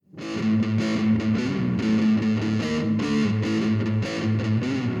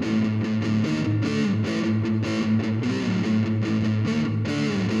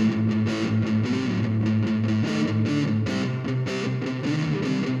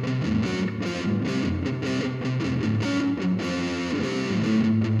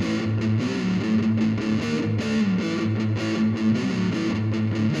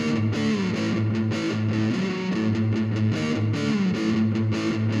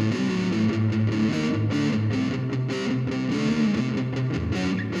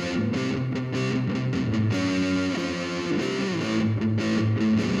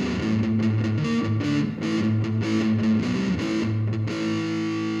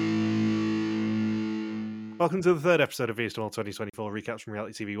Welcome to the third episode of VSTML 2024 Recaps from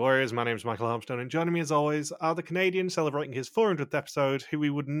Reality TV Warriors. My name is Michael Harmstone, and joining me as always are the Canadian celebrating his 400th episode, who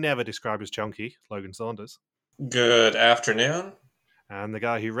we would never describe as chunky, Logan Saunders. Good afternoon. And the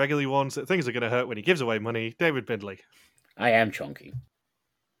guy who regularly warns that things are going to hurt when he gives away money, David Bindley. I am chunky.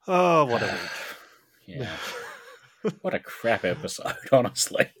 Oh, what a week. Yeah. What a crap episode,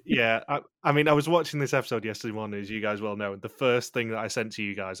 honestly. Yeah, I mean, I was watching this episode yesterday morning, as you guys well know, and the first thing that I sent to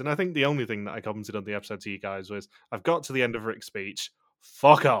you guys, and I think the only thing that I commented on the episode to you guys was, I've got to the end of Rick's speech,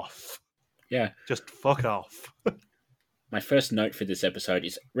 fuck off. Yeah. Just fuck off. My first note for this episode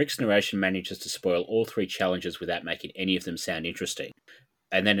is Rick's narration manages to spoil all three challenges without making any of them sound interesting.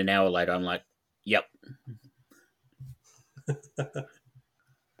 And then an hour later, I'm like, yep.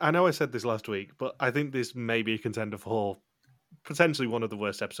 I know I said this last week, but I think this may be a contender for potentially one of the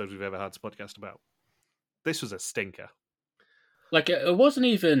worst episodes we've ever had to podcast about. This was a stinker. Like, it wasn't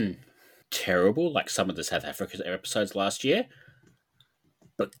even terrible like some of the South Africa episodes last year,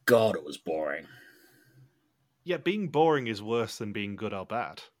 but God, it was boring. Yeah, being boring is worse than being good or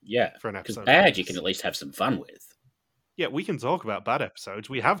bad. Yeah, for an because episode. bad you can at least have some fun with. Yeah, we can talk about bad episodes.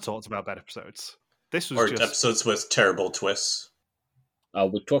 We have talked about bad episodes. This was Or just episodes with terrible twists. Oh,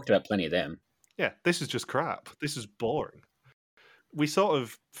 we've talked about plenty of them. Yeah, this is just crap. This is boring. We sort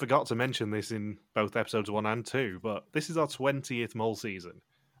of forgot to mention this in both episodes 1 and 2, but this is our 20th mole season.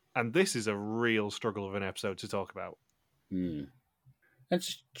 And this is a real struggle of an episode to talk about.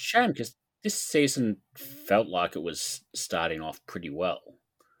 It's a shame because this season felt like it was starting off pretty well.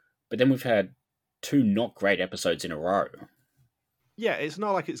 But then we've had 2 not great episodes in a row. Yeah, it's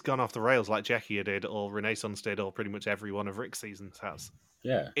not like it's gone off the rails like Jackie did, or Renaissance did, or pretty much every one of Rick's seasons has.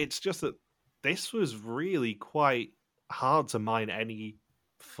 Yeah. It's just that this was really quite hard to mine any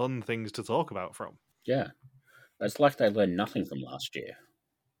fun things to talk about from. Yeah. It's like they learned nothing from last year.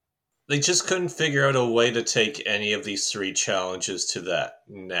 They just couldn't figure out a way to take any of these 3 challenges to that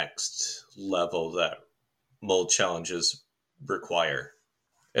next level that mole challenges require.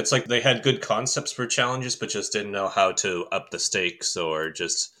 It's like they had good concepts for challenges, but just didn't know how to up the stakes or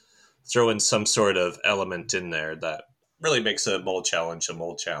just throw in some sort of element in there that really makes a mole challenge a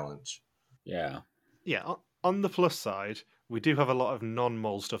mole challenge. Yeah. Yeah, on the plus side, we do have a lot of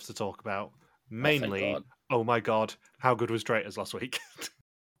non-mole stuff to talk about. Mainly, oh my god, how good was Traitors last week?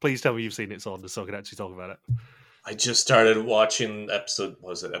 Please tell me you've seen it, Saunders, so I can actually talk about it. I just started watching episode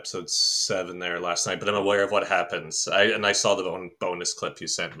 7 there last night, but I'm aware of what happens. I saw the bonus clip you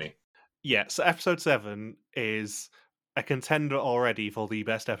sent me. Yeah, so episode 7 is a contender already for the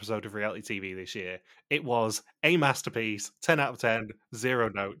best episode of reality TV this year. It was a masterpiece, 10 out of 10, 0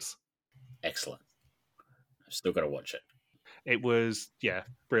 notes. Excellent. I've still got to watch it. It was, yeah,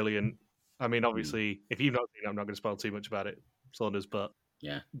 brilliant. I mean, obviously, if you've not seen it, I'm not going to spoil too much about it, Saunders, but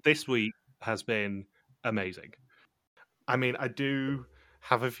yeah, this week has been amazing. I mean, I do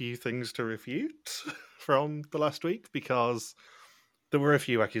have a few things to refute from the last week because there were a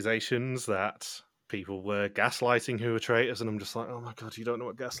few accusations that people were gaslighting who were traitors, and I'm just like, oh my god, you don't know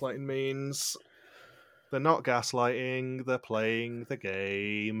what gaslighting means. They're not gaslighting, they're playing the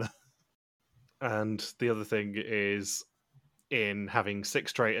game. And the other thing is, in having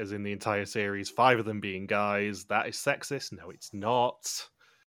 6 traitors in the entire series, 5 of them being guys, that is sexist. No, it's not.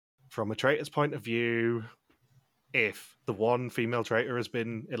 From a traitor's point of view, if the one female traitor has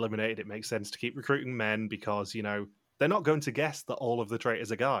been eliminated, it makes sense to keep recruiting men because, you know, they're not going to guess that all of the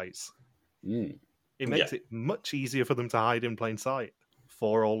traitors are guys. It makes it much easier for them to hide in plain sight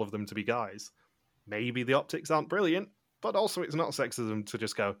for all of them to be guys. Maybe the optics aren't brilliant, but also it's not sexism to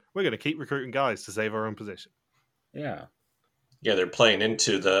just go, we're going to keep recruiting guys to save our own position. Yeah. Yeah, they're playing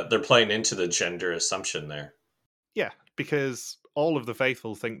into the gender assumption there. Yeah, because all of the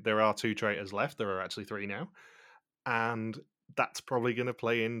faithful think there are 2 traitors left. There are actually 3 now. And that's probably going to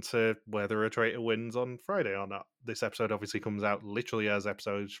play into whether a traitor wins on Friday or not. This episode obviously comes out literally as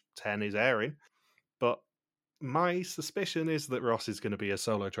episode 10 is airing. But my suspicion is that Ross is going to be a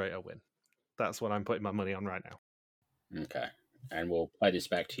solo traitor win. That's what I'm putting my money on right now. Okay. And we'll play this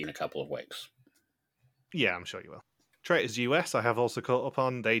back to you in a couple of weeks. Yeah, I'm sure you will. Traitors US, I have also caught up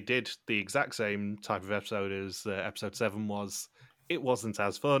on. They did the exact same type of episode as episode 7 was. It wasn't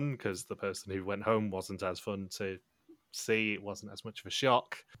as fun because the person who went home wasn't as fun to see. It wasn't as much of a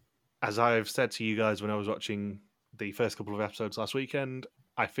shock. As I've said to you guys when I was watching the first couple of episodes last weekend,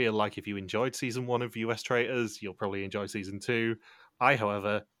 I feel like if you enjoyed season 1 of US Traitors, you'll probably enjoy season 2. I,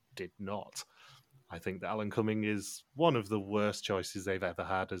 however, did not. I think that Alan Cumming is one of the worst choices they've ever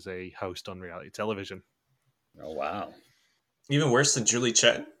had as a host on reality television. Oh, wow. Even worse than Julie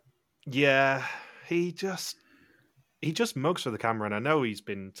Chen? Yeah, he just... he just mugs for the camera, and I know he's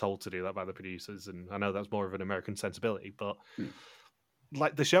been told to do that by the producers, and I know that's more of an American sensibility, but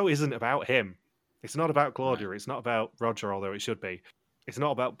like the show isn't about him. It's not about Claudia. It's not about Roger, although it should be. It's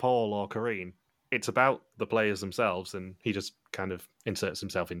not about Paul or Corrine. It's about the players themselves, and he just kind of inserts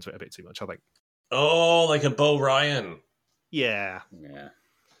himself into it a bit too much, I think. Oh, like a Bo Ryan. Yeah.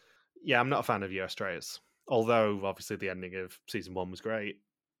 Yeah. I'm not a fan of US Traitors, although obviously the ending of season 1 was great.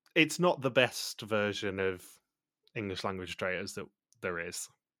 It's not the best version of English language Traitors that there is.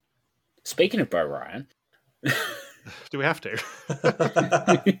 Speaking of Bo Ryan, do we have to?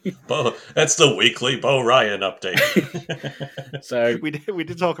 That's the weekly Bo Ryan update. So we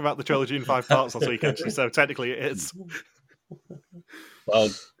did talk about the trilogy in 5 parts last week, actually. So technically, it is. Well,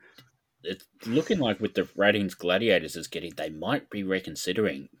 it's looking like with the ratings Gladiators is getting, they might be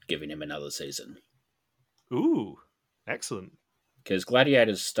reconsidering giving him another season. Ooh, excellent. Because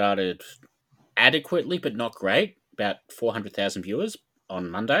Gladiators started adequately, but not great. About 400,000 viewers on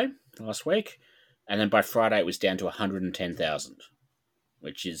Monday last week. And then by Friday, it was down to 110,000,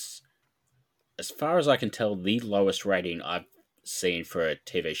 which is, as far as I can tell, the lowest rating I've seen for a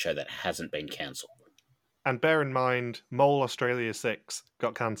TV show that hasn't been cancelled. And bear in mind, Mole Australia 6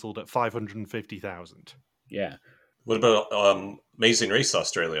 got cancelled at 550,000. Yeah. What about Amazing Race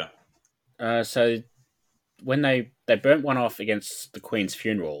Australia? So when they burnt one off against the Queen's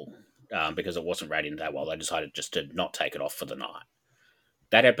funeral, because it wasn't rated that well, they decided just to not take it off for the night.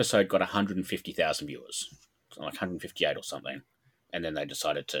 That episode got 150,000 viewers, so like 158 or something. And then they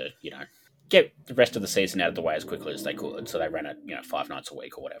decided to, get the rest of the season out of the way as quickly as they could. So they ran it, 5 nights a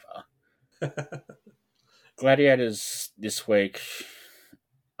week or whatever. Gladiators this week,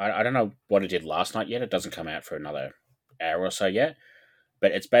 I don't know what it did last night yet. It doesn't come out for another hour or so yet.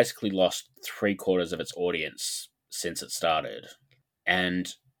 But it's basically lost 3/4 of its audience since it started. And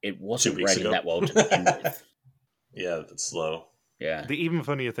it wasn't rated that well to begin with. Yeah, that's slow. Yeah. The even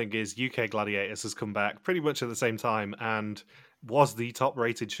funnier thing is UK Gladiators has come back pretty much at the same time and was the top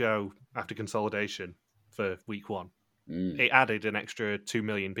rated show after consolidation for week 1. It added an extra 2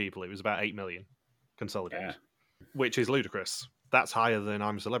 million people. It was about 8 million consolidated, which is ludicrous. That's higher than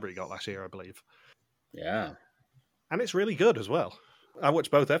I'm a Celebrity got last year, I believe. Yeah. And it's really good as well. I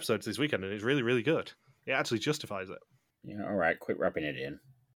watched both episodes this weekend and it's really, really good. It actually justifies it. Yeah, all right. Quit rubbing it in.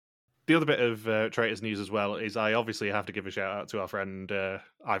 The other bit of Traitors news as well is I obviously have to give a shout out to our friend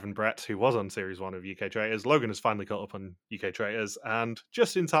Ivan Brett, who was on Series 1 of UK Traitors. Logan has finally caught up on UK Traitors, and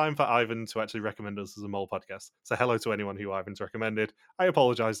just in time for Ivan to actually recommend us as a Mole podcast. So hello to anyone who Ivan's recommended. I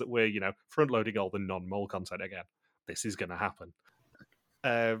apologise that we're, front-loading all the non-Mole content again. This is going to happen.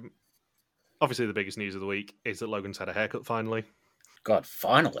 Obviously, the biggest news of the week is that Logan's had a haircut finally. God,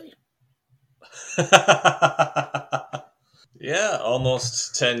 finally. Yeah,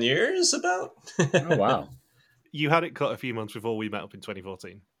 almost 10 years about. Oh, wow. You had it cut a few months before we met up in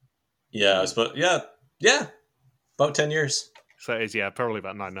 2014. Yeah, about 10 years. So it is, probably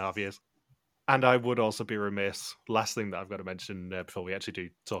about 9.5 years. And I would also be remiss, last thing that I've got to mention before we actually do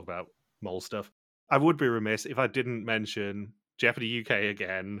talk about Mole stuff, I would be remiss if I didn't mention Jeopardy UK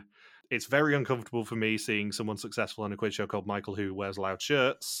again. It's very uncomfortable for me seeing someone successful on a quiz show called Michael who wears loud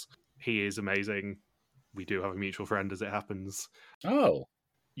shirts. He is amazing. We do have a mutual friend, as it happens. Oh.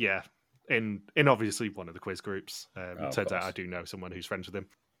 Yeah, in obviously one of the quiz groups. Turns out I do know someone who's friends with him.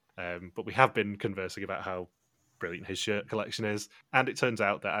 But we have been conversing about how brilliant his shirt collection is. And it turns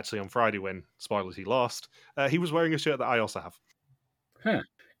out that actually on Friday, when, spoilers, he lost, he was wearing a shirt that I also have. Huh.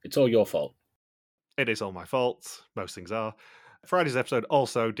 It's all your fault. It is all my fault. Most things are. Friday's episode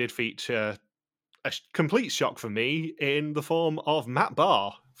also did feature a complete shock for me in the form of Matt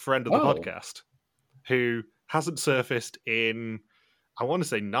Barr, friend of the podcast, who hasn't surfaced in, I want to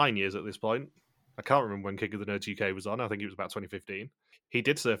say 9 years at this point. I can't remember when King of the Nerds UK was on. I think it was about 2015. He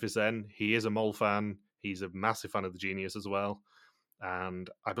did surface then. He is a Mole fan. He's a massive fan of The Genius as well. And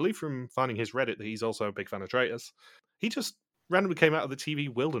I believe from finding his Reddit that he's also a big fan of Traitors. He just randomly came out of the TV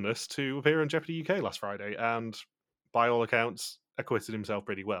wilderness to appear on Jeopardy UK last Friday and, by all accounts, acquitted himself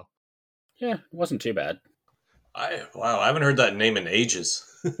pretty well. Yeah, it wasn't too bad. I haven't heard that name in ages.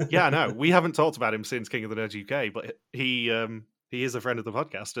 Yeah, I know. We haven't talked about him since King of the Nerds UK, but he is a friend of the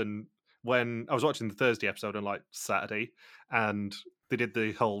podcast. And when I was watching the Thursday episode on like Saturday, and they did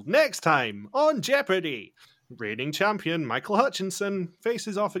the whole next time on Jeopardy, reigning champion Michael Hutchinson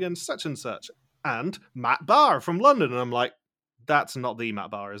faces off against such and such, and Matt Barr from London, and I'm like, that's not the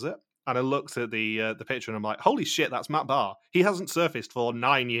Matt Barr, is it? And I looked at the picture and I'm like, holy shit, that's Matt Barr. He hasn't surfaced for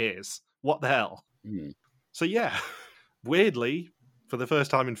 9 years. What the hell? So yeah, weirdly, for the first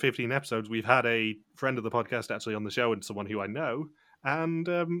time in 15 episodes, we've had a friend of the podcast actually on the show and someone who I know. And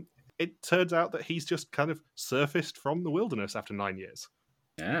it turns out that he's just kind of surfaced from the wilderness after 9 years.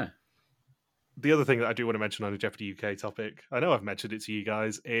 Yeah. The other thing that I do want to mention on a Jeopardy UK topic, I know I've mentioned it to you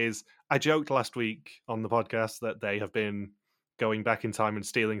guys, is I joked last week on the podcast that they have been going back in time and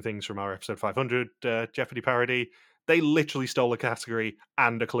stealing things from our episode 500 Jeopardy parody. They literally stole a category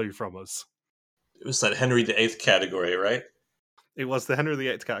and a clue from us. It was that Henry VIII category, right? It was the Henry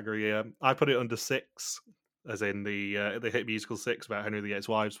VIII category. I put it under 6, as in the hit musical 6 about Henry VIII's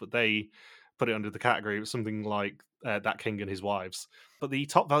wives, but they put it under the category. It was something like That King and His Wives. But the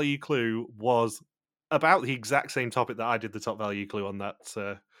top value clue was about the exact same topic that I did the top value clue on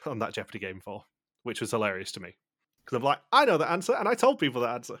that Jeopardy game for, which was hilarious to me. Because I'm like, I know the answer, and I told people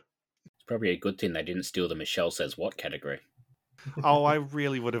that answer. It's probably a good thing they didn't steal the Michelle Says What category. Oh, I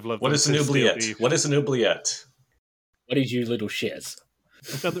really would have loved What is an oubliette? What is an oubliette? What is you little shiz?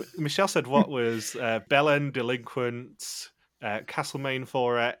 No, Michelle Said What was Belen, Delinquent, Castlemaine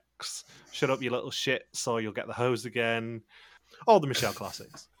 4X, Shut Up You Little Shit So You'll Get the Hose Again. All the Michelle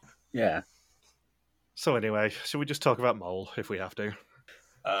classics. Yeah. So anyway, should we just talk about Mole if we have to?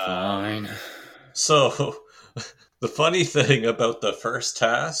 Fine. So, the funny thing about the first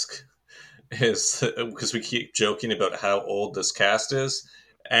task is, because we keep joking about how old this cast is,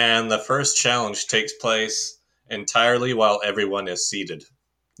 and the first challenge takes place entirely while everyone is seated.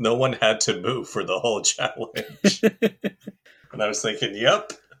 No one had to move for the whole challenge. And I was thinking,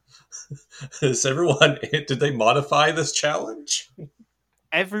 yep. Is everyone... Did they modify this challenge?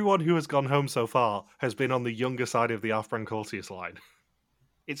 Everyone who has gone home so far has been on the younger side of the Alf Brancoltius line.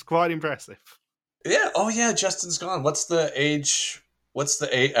 It's quite impressive. Yeah. Oh, yeah. Justin's gone. What's the age? What's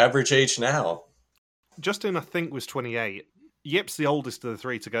the average age now? Justin, I think, was 28. Yip's the oldest of the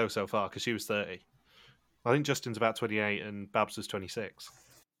three to go so far because she was 30. I think Justin's about 28 and Babs was 26.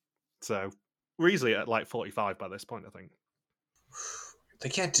 So we're easily at like 45 by this point, I think. They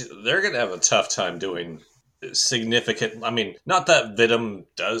can't do... They're going to have a tough time doing significant... I mean, not that Vidum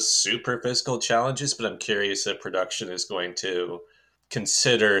does super physical challenges, but I'm curious if production is going to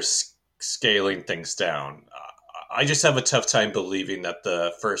consider scaling things down. I just have a tough time believing that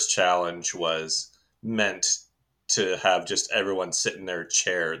the first challenge was meant to have just everyone sit in their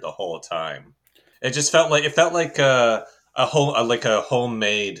chair the whole time. It just felt like a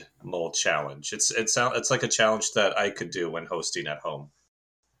homemade Mole challenge. It's like a challenge that I could do when hosting at home.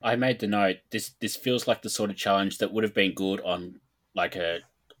 I made the note. This feels like the sort of challenge that would have been good on like a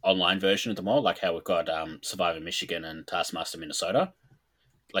online version of the Mole, like how we've got Survivor Michigan and Taskmaster Minnesota.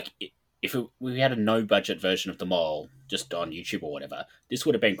 Like if we had a no budget version of the Mole just on YouTube or whatever, this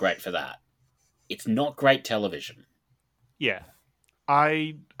would have been great for that. It's not great television. Yeah.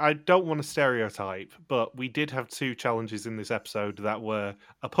 I don't want to stereotype, but we did have 2 challenges in this episode that were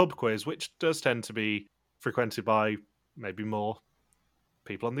a pub quiz, which does tend to be frequented by maybe more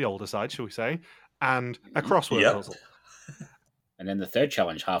people on the older side, shall we say, and a crossword puzzle. And then the third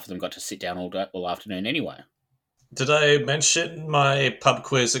challenge, half of them got to sit down all afternoon anyway. Did I mention my pub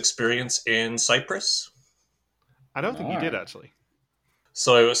quiz experience in Cyprus? I don't think you did, actually.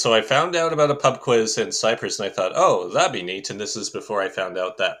 So I found out about a pub quiz in Cyprus, and I thought, oh, that'd be neat. And this is before I found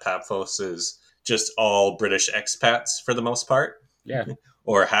out that Paphos is just all British expats for the most part. Yeah.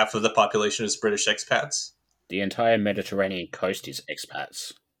 Or half of the population is British expats. The entire Mediterranean coast is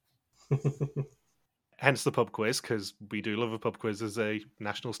expats. Hence the pub quiz, because we do love a pub quiz as a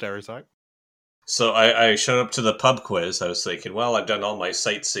national stereotype. So I showed up to the pub quiz. I was thinking, well, I've done all my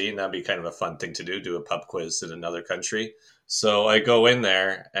sightseeing. That'd be kind of a fun thing to do a pub quiz in another country. So I go in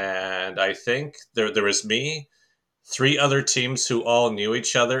there, and I think there was me, 3 other teams who all knew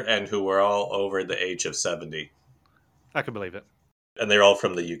each other and who were all over the age of 70. I can believe it. And they're all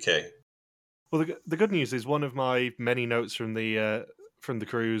from the UK. Well, the good news is one of my many notes from the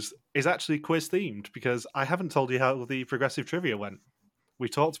cruise is actually quiz themed, because I haven't told you how the progressive trivia went. We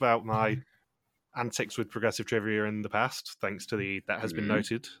talked about my antics with progressive trivia in the past, thanks to the That Has Been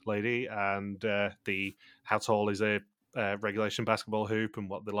Noted lady, and the how tall is a regulation basketball hoop and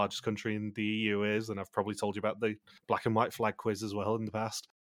what the largest country in the EU is, and I've probably told you about the black and white flag quiz as well in the past.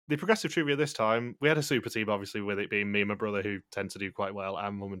 The progressive trivia this time, we had a super team, obviously, with it being me and my brother, who tend to do quite well,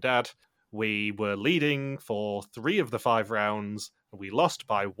 and mum and dad. We were leading for 3 of the 5 rounds, and we lost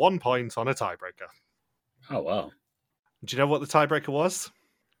by 1 point on a tiebreaker. Oh, wow. Do you know what the tiebreaker was?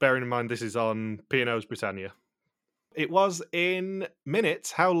 Bearing in mind this is on P&O's Britannia. It was in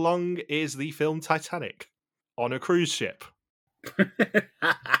minutes. How long is the film Titanic on a cruise ship?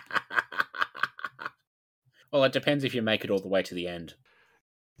 Well, it depends if you make it all the way to the end.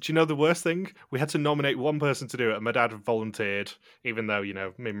 Do you know the worst thing? We had to nominate one person to do it, and my dad volunteered, even though, me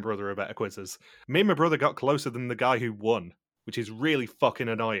and my brother are better quizzers. Me and my brother got closer than the guy who won, which is really fucking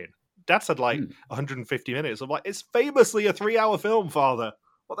annoying. Dad said 150 minutes. I'm like, it's famously a 3-hour film, Father.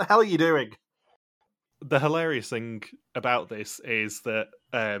 What the hell are you doing? The hilarious thing about this is that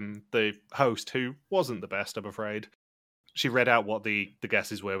the host, who wasn't the best, I'm afraid, she read out what the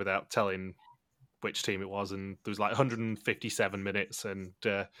guesses were without telling which team it was, and there was 157 minutes and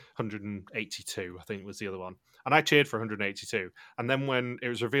 182, I think was the other one. And I cheered for 182. And then when it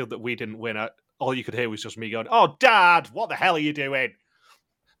was revealed that we didn't win, all you could hear was just me going, "Oh, Dad, what the hell are you doing?"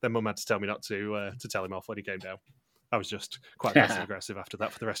 Then Mum had to tell me not to tell him off when he came down. I was just quite passive-aggressive after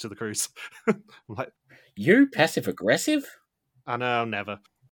that for the rest of the cruise. I'm like, you passive-aggressive? I know, never.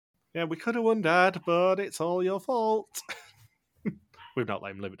 Yeah, we could have won, Dad, but it's all your fault. We've not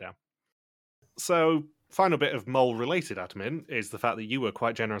let him live it down. So, final bit of mole-related admin is the fact that you were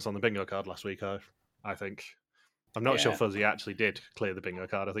quite generous on the bingo card last week, I think. I'm not sure Fuzzy actually did clear the bingo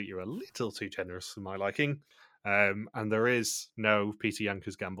card. I think you were a little too generous for my liking. And there is no Peter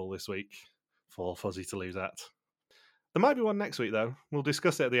Younker's gamble this week for Fuzzy to lose at. There might be one next week, though. We'll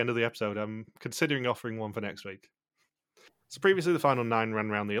discuss it at the end of the episode. I'm considering offering one for next week. So previously, the final 9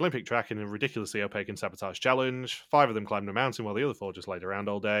 ran around the Olympic track in a ridiculously opaque and sabotage challenge. 5 of them climbed a mountain while the other 4 just laid around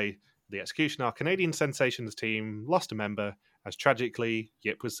all day. The execution, our Canadian Sensations team, lost a member, as tragically,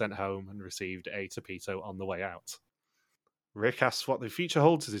 Yip was sent home and received a Topito on the way out. Rick asks what the future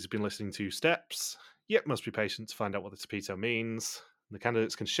holds as he's been listening to Steps. Yip must be patient to find out what the Topito means. The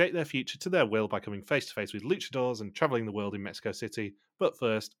candidates can shape their future to their will by coming face-to-face with luchadors and travelling the world in Mexico City. But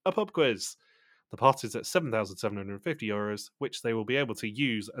first, a pub quiz. The pot is at €7,750, which they will be able to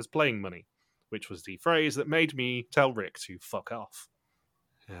use as playing money, which was the phrase that made me tell Rick to fuck off.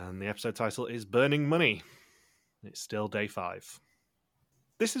 And the episode title is Burning Money. It's still day 5.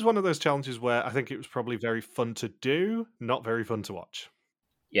 This is one of those challenges where I think it was probably very fun to do, not very fun to watch.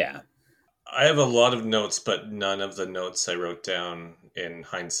 Yeah. I have a lot of notes, but none of the notes I wrote down in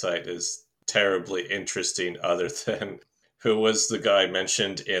hindsight is terribly interesting other than who was the guy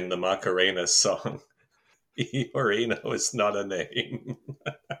mentioned in the Macarena song. Iorino is not a name.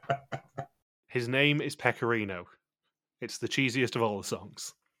 His name is Pecorino. It's the cheesiest of all the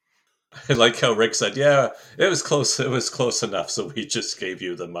songs. I like how Rick said, yeah, it was close. It was close enough, so we just gave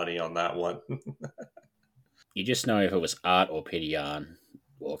you the money on that one. You just know if it was Art or Peter Yarn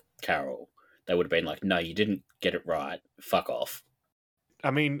or Carol, they would have been like, no, you didn't get it right. Fuck off.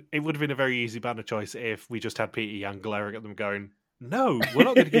 I mean, it would have been a very easy banner choice if we just had Peter Young glaring at them going, no, we're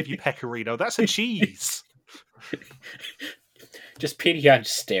not going to give you Pecorino. That's a cheese. Just Peter Young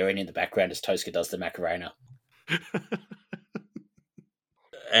just staring in the background as Tosca does the Macarena.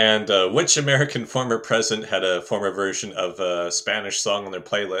 And which American former president had a former version of a Spanish song on their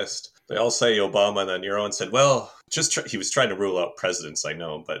playlist? They all say Obama, and then Euron said, well, he was trying to rule out presidents, I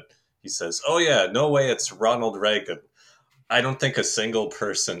know, but he says, oh yeah, no way, it's Ronald Reagan. I don't think a single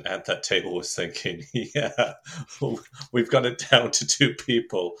person at that table was thinking, yeah, we've got it down to 2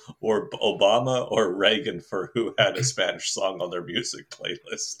 people, or Obama or Reagan, for who had a Spanish song on their music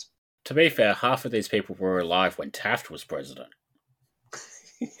playlist. To be fair, half of these people were alive when Taft was president.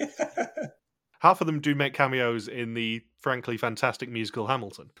 Half of them do make cameos in the frankly fantastic musical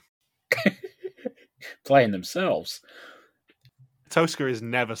Hamilton. Playing themselves. Tosca is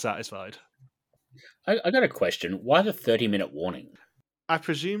never satisfied. I got a question. Why the 30-minute warning? I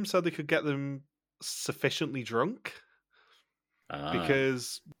presume so they could get them sufficiently drunk.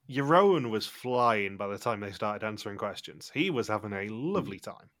 Because Euron was flying by the time they started answering questions. He was having a lovely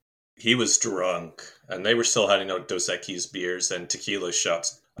time. He was drunk, and they were still handing out Dos Equis beers and tequila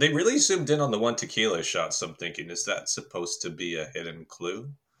shots. They really zoomed in on the one tequila shot, so I'm thinking, is that supposed to be a hidden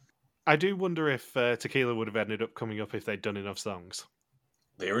clue? I do wonder if tequila would have ended up coming up if they'd done enough songs.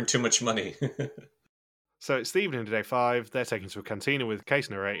 They earned too much money. So it's the evening of day 5. They're taken to a cantina with Case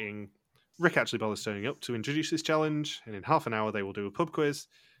narrating. Rick actually bothers turning up to introduce this challenge, and in half an hour they will do a pub quiz.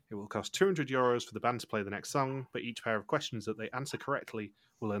 It will cost €200 for the band to play the next song, but each pair of questions that they answer correctly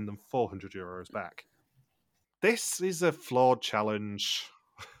will earn them €400 back. This is a flawed challenge.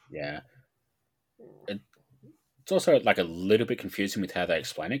 Yeah. It's also like a little bit confusing with how they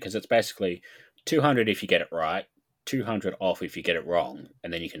explain it, because it's basically 200 if you get it right, 200 off if you get it wrong,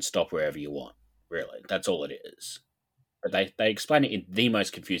 and then you can stop wherever you want. Really, that's all it is. But they explain it in the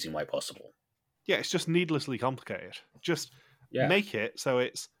most confusing way possible. Yeah, it's just needlessly complicated. Just make it so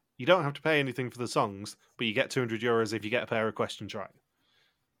it's you don't have to pay anything for the songs, but you get €200 if you get a pair of questions right.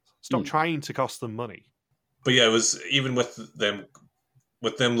 Stop trying to cost them money. But yeah, it was even with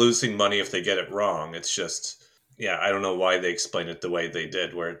them losing money if they get it wrong. It's just, yeah, I don't know why they explain it the way they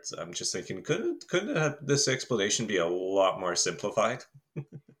did. Where I'm just thinking, couldn't this explanation be a lot more simplified?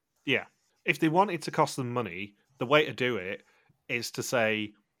 Yeah. If they wanted to cost them money, the way to do it is to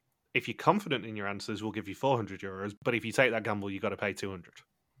say, If you're confident in your answers, we'll give you €400. But if you take that gamble, you've got to pay 200.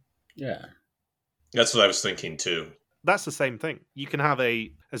 Yeah. That's what I was thinking too. That's the same thing. You can have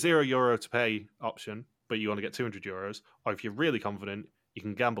a €0 to pay option, but you want to get €200. Or if you're really confident, you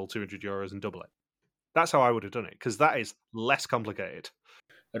can gamble €200 and double it. That's how I would have done it, because that is less complicated.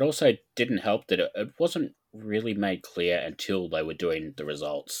 It also didn't help that it wasn't really made clear until they were doing the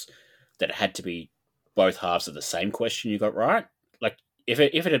results that it had to be both halves of the same question you got right. Like, if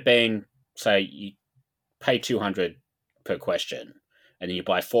it had been, say, you pay 200 per question, and then you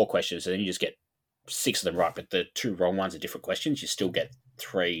buy 4 questions, and then you just get 6 of them right, but the 2 wrong ones are different questions, you still get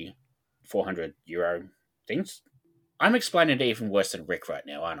 3 €400 things. I'm explaining it even worse than Rick right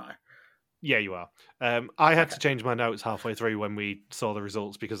now, aren't I? Yeah, you are. I had to change my notes halfway through when we saw the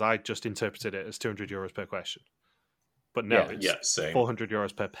results because I just interpreted it as €200 per question. But no, it's same.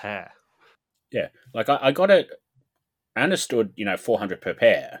 €400 per pair. Yeah, like I got it. I understood, 400 per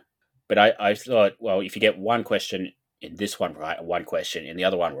pair, but I thought, well, if you get one question in this one right and one question in the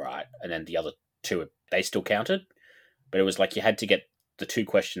other one right, and then the other 2, they still counted. But it was like you had to get the 2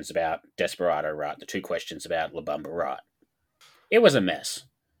 questions about Desperado right, the 2 questions about La Bamba right. It was a mess.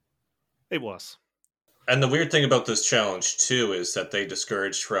 It was. And the weird thing about this challenge, too, is that they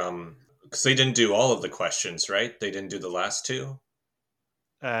discouraged from... Because they didn't do all of the questions, right? They didn't do the last 2?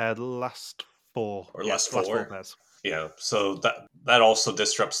 The last 4. Or last 4? Last 4 pairs. Yeah, so that also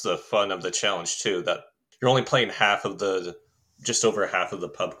disrupts the fun of the challenge, too. That you're only playing just over half of the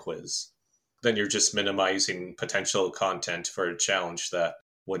pub quiz. Then you're just minimizing potential content for a challenge that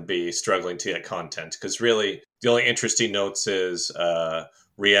would be struggling to get content. Because really, the only interesting notes is...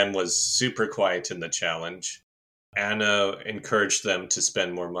 Rianne was super quiet in the challenge. Anna encouraged them to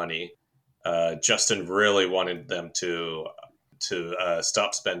spend more money. Justin really wanted them to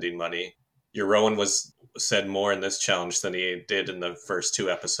stop spending money. Rowan said more in this challenge than he did in the first 2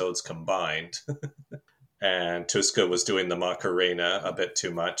 episodes combined. And Tuska was doing the Macarena a bit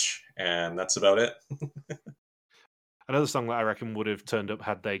too much, and that's about it. Another song that I reckon would have turned up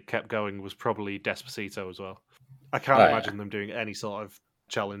had they kept going was probably Despacito as well. I can't imagine them doing any sort of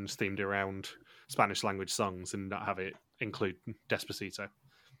challenge themed around Spanish language songs and not have it include Despacito.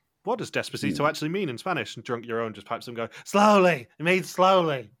 What does Despacito actually mean in Spanish? And Drunk Your Own just pipes and go, slowly! It means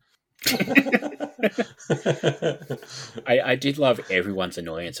slowly! I did love everyone's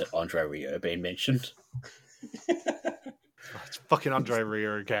annoyance at Andre Rieu being mentioned. It's fucking Andre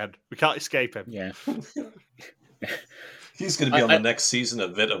Rieu again. We can't escape him. Yeah. He's going to be on the next season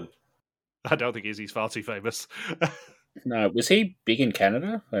of Vidim. I don't think he's far too famous. No, was he big in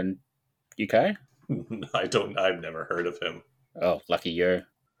Canada and UK? I've never heard of him. Oh, lucky you.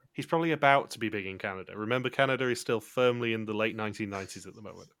 He's probably about to be big in Canada. Remember, Canada is still firmly in the late 1990s at the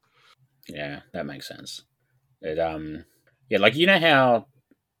moment. Yeah, that makes sense. Like, how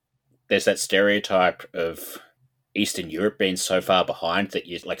there's that stereotype of Eastern Europe being so far behind that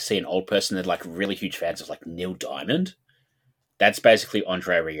you like see an old person that's like really huge fans of like Neil Diamond. That's basically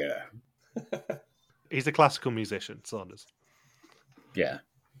Andre Rieu. He's a classical musician, Saunders. Yeah.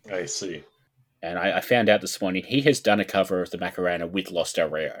 I see. And I found out this morning he has done a cover of the Macarena with Los Del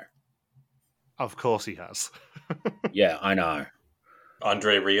Rio. Of course he has. Yeah, I know.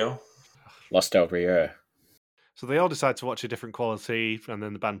 Andre Rieu? Los Del Rio. So they all decide to watch a different quality, and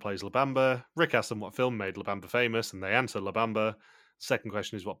then the band plays La Bamba. Rick asks them what film made La Bamba famous, and they answer La Bamba. Second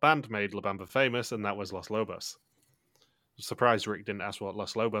question is what band made La Bamba famous, and that was Los Lobos. Surprised Rick didn't ask what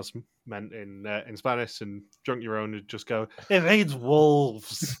Los Lobos meant in Spanish, and Drunk Your Own would just go, it means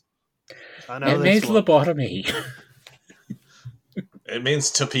wolves. I know it means lobotomy. It means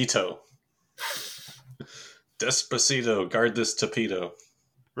tapito. Despacito, guard this tapito.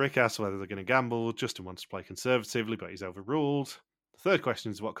 Rick asks whether they're going to gamble. Justin wants to play conservatively, but he's overruled. The third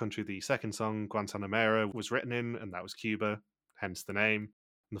question is what country the second song, Guantanamera, was written in, and that was Cuba, hence the name.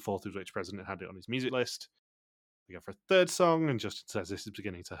 And the fourth is which president had it on his music list. We go for a third song, and Justin says this is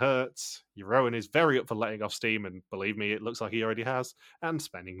beginning to hurt. Rowan is very up for letting off steam, and believe me, it looks like he already has, and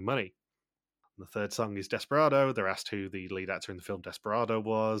spending money. And the third song is Desperado. They're asked who the lead actor in the film Desperado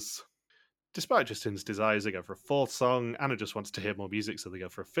was. Despite Justin's desires, they go for a fourth song. Anna just wants to hear more music, so they go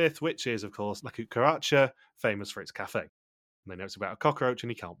for a fifth, which is, of course, La Cucaracha, famous for its cafe. And they know it's about a cockroach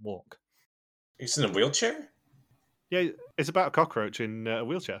and he can't walk. He's in a wheelchair? Yeah, it's about a cockroach in a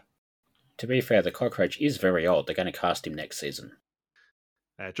wheelchair. To be fair, the cockroach is very old. They're going to cast him next season.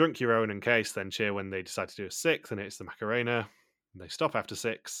 Drunk Your Own and Case then cheer when they decide to do a sixth, and it's the Macarena. They stop after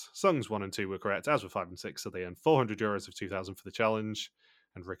 6. Songs 1 and 2 were correct, as were 5 and 6, so they earn €400 of 2,000 for the challenge.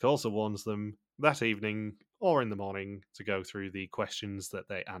 And Rick also warns them that evening or in the morning to go through the questions that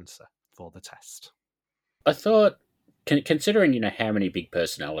they answer for the test. I thought Considering, how many big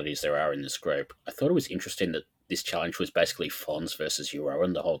personalities there are in this group, I thought it was interesting that this challenge was basically Fonz versus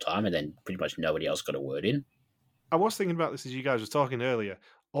Euroan the whole time, and then pretty much nobody else got a word in. I was thinking about this as you guys were talking earlier.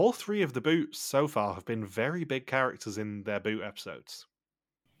 All three of the Boots so far have been very big characters in their Boot episodes.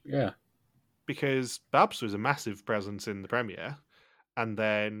 Yeah. Because Babs was a massive presence in the premiere, and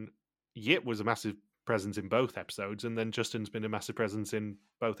then Yip was a massive presence in both episodes, and then Justin's been a massive presence in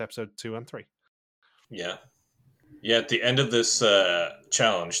both episode 2 and 3. Yeah. Yeah, at the end of this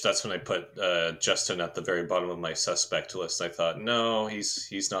challenge, that's when I put Justin at the very bottom of my suspect list. I thought, no,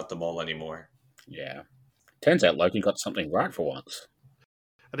 he's not the mole anymore. Yeah. Turns out Logan got something right for once.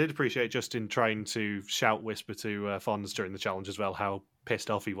 I did appreciate Justin trying to shout whisper to Fonz during the challenge as well, how pissed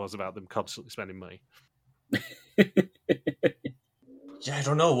off he was about them constantly spending money. Yeah, I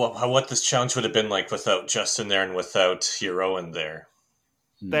don't know what this challenge would have been like without Justin there and without Euroan there.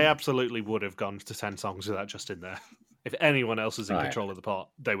 They absolutely would have gone to 10 songs without Justin there. If anyone else was in control of the pot,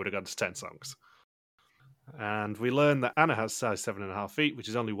 they would have gone to 10 songs. And we learn that Anna has size 7.5 feet, which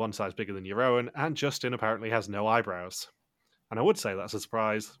is only one size bigger than Euroan, and Justin apparently has no eyebrows. And I would say that's a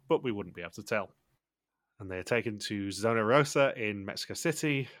surprise, but we wouldn't be able to tell. And they are taken to Zona Rosa in Mexico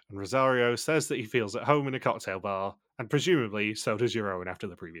City, and Rosario says that he feels at home in a cocktail bar, and presumably so does Euroan after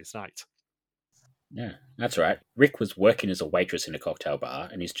the previous night. Yeah, that's right. Rick was working as a waitress in a cocktail bar,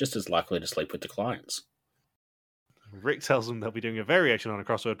 and he's just as likely to sleep with the clients. Rick tells them they'll be doing a variation on a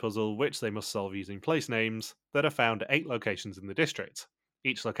crossword puzzle, which they must solve using place names that are found at 8 locations in the district.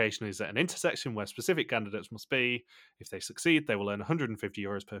 Each location is at an intersection where specific candidates must be. If they succeed, they will earn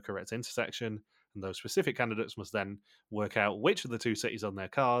 €150 per correct intersection, and those specific candidates must then work out which of the 2 cities on their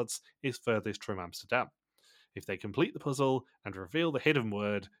cards is furthest from Amsterdam. If they complete the puzzle and reveal the hidden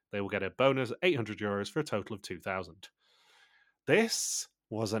word, they will get a bonus €800 for a total of 2,000. This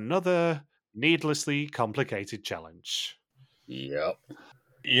was another needlessly complicated challenge. Yep.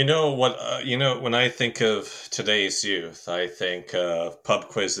 You know what? When I think of today's youth, I think of pub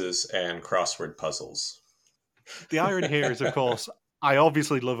quizzes and crossword puzzles. The irony here is, of course, I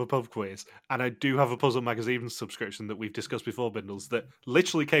obviously love a pub quiz, and I do have a Puzzle Magazine subscription that we've discussed before, Bindles, that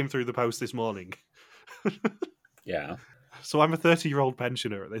literally came through the post this morning. Yeah. So I'm a 30-year-old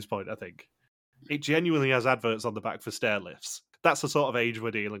pensioner at this point, I think. It genuinely has adverts on the back for stair lifts. That's the sort of age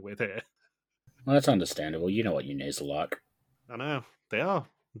we're dealing with here. Well, that's understandable. You know what your knees are like. I know. They are.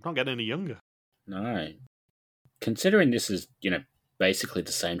 I'm not getting any younger. No. Considering this is, basically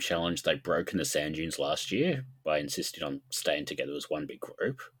the same challenge they broke in the Sand Dunes last year by insisting on staying together as one big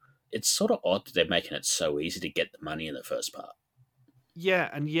group, it's sort of odd that they're making it so easy to get the money in the first part. Yeah,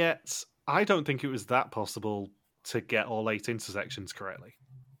 and yet I don't think it was that possible to get all 8 intersections correctly.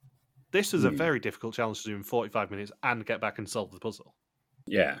 This is a very difficult challenge to do in 45 minutes and get back and solve the puzzle.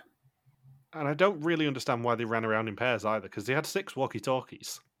 Yeah. And I don't really understand why they ran around in pairs either, because they had 6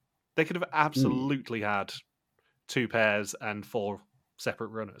 walkie-talkies. They could have absolutely had 2 pairs and 4 separate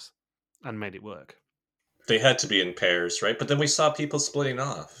runners and made it work. They had to be in pairs, right? But then we saw people splitting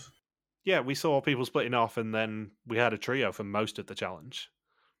off. Yeah, we saw people splitting off, and then we had a trio for most of the challenge.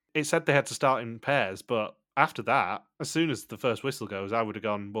 It said they had to start in pairs, but after that, as soon as the first whistle goes, I would have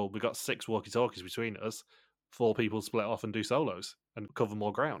gone, well, we've got 6 walkie-talkies between us, 4 people split off and do solos and cover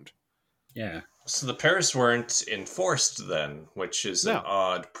more ground. Yeah. So the pairs weren't enforced then, which is an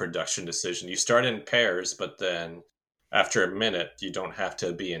odd production decision. You start in pairs, but then after a minute, you don't have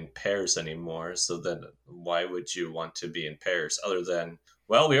to be in pairs anymore. So then why would you want to be in pairs other than,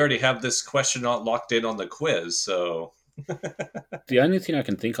 well, we already have this question not locked in on the quiz, so... The only thing I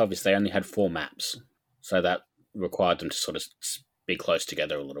can think of is they only had 4 maps. So that required them to sort of be close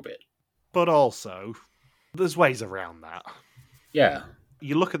together a little bit. But also, there's ways around that. Yeah.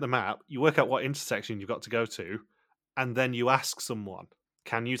 You look at the map, you work out what intersection you've got to go to, and then you ask someone,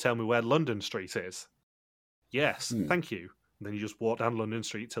 can you tell me where London Street is? Yes, thank you. And then you just walk down London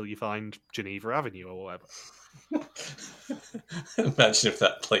Street till you find Geneva Avenue or whatever. Imagine if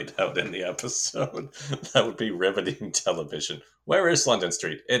that played out in the episode. That would be riveting television. Where is London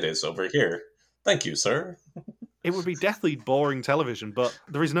Street? It is over here. Thank you, sir. It would be deathly boring television, but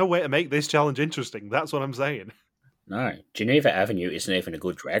there is no way to make this challenge interesting. That's what I'm saying. No, Geneva Avenue isn't even a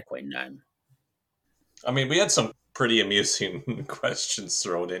good drag queen name. I mean, we had some pretty amusing questions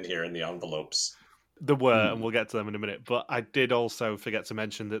thrown in here in the envelopes. There were, and we'll get to them in a minute. But I did also forget to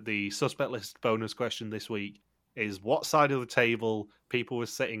mention that the suspect list bonus question this week is what side of the table people were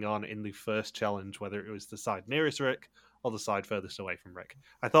sitting on in the first challenge, whether it was the side nearest Rick or the side furthest away from Rick.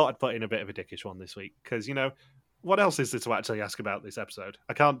 I thought I'd put in a bit of a dickish one this week, because, what else is there to actually ask about this episode?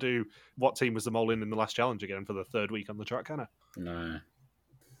 I can't do what team was the mole in the last challenge again for the 3rd week on the track, can I? No.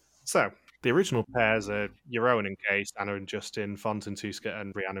 So, the original pairs are Jeroen and Case, Anna and Justin, Fons and Tuska,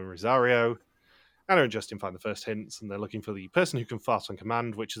 and Rhiannon and Rosario. Anna and Justin find the first hints, and they're looking for the person who can fart on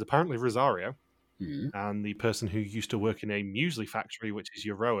command, which is apparently Rosario, and the person who used to work in a muesli factory, which is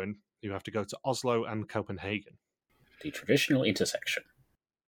Jeroen, who have to go to Oslo and Copenhagen. The traditional intersection.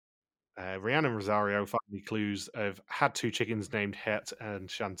 Rhiannon and Rosario find the clues of had two chickens named Het and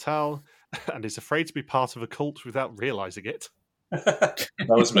Chantal, and is afraid to be part of a cult without realizing it. That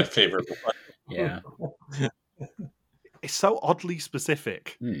was my favorite one. Yeah. It's so oddly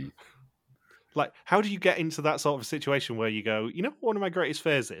specific. Like, how do you get into that sort of situation where you go, you know what one of my greatest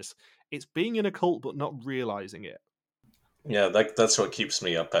fears is? It's being in a cult but not realizing it. Yeah, that's what keeps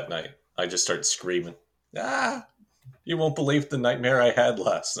me up at night. I just start screaming. You won't believe the nightmare I had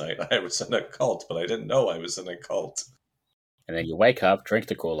last night. I was in a cult, but I didn't know I was in a cult. And then you wake up, drink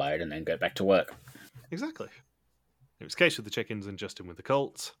the Kool-Aid, and then go back to work. Exactly. It was Case with the chickens and Justin with the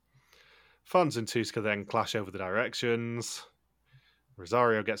cult. Fons and Tuska then clash over the directions.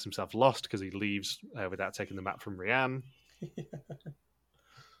 Rosario gets himself lost because he leaves without taking the map from Rhiannon.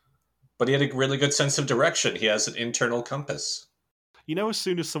 But he had a really good sense of direction. He has an internal compass. You know, as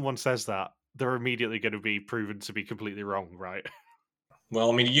soon as someone says that, they're immediately going to be proven to be completely wrong, right?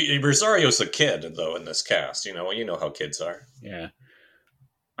 Well, I mean, Rosario's a kid, though, in this cast. You know how kids are. Yeah.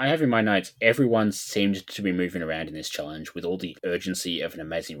 I have in my notes, everyone seemed to be moving around in this challenge with all the urgency of an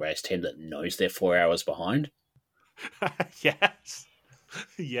Amazing Race team that knows they're 4 hours behind. Yes.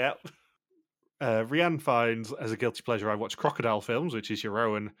 Yep. Rhiannon finds, as a guilty pleasure, I watch crocodile films, which is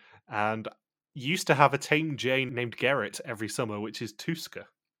Jeroen, and used to have a tame Jane named Gerrit every summer, which is Tuska.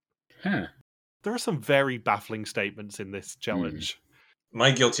 Huh. There are some very baffling statements in this challenge.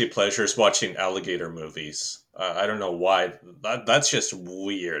 My guilty pleasure is watching alligator movies. I don't know why. That's just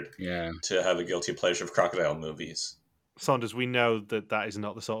weird. Yeah. To have a guilty pleasure of crocodile movies. Saunders, we know that is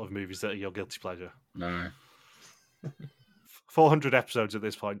not the sort of movies that are your guilty pleasure. No. 400 episodes at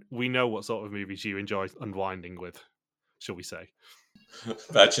this point. We know what sort of movies you enjoy unwinding with, shall we say.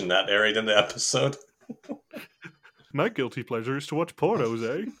 Imagine that narrated in the episode. My guilty pleasure is to watch pornos,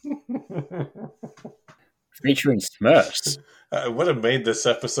 eh? Featuring Smurfs. I would have made this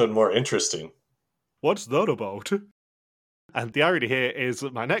episode more interesting. What's that about? And the irony here is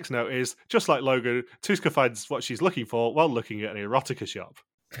that my next note is, just like Logan, Tuska finds what she's looking for while looking at an erotica shop.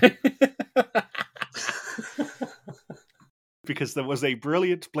 Because there was a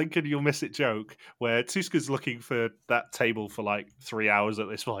brilliant blink and you'll miss it joke where Tuska's looking for that table for like 3 hours at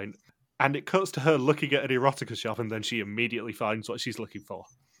this point, and it cuts to her looking at an erotica shop, and then she immediately finds what she's looking for.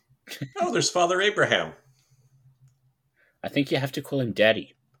 Oh, there's Father Abraham. I think you have to call him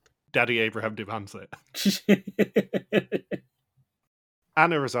Daddy. Daddy Abraham demands it.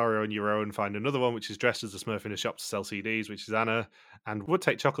 Anna, Rosario, and Jeroen find another one, which is dressed as a Smurf in a shop to sell CDs, which is Anna, and would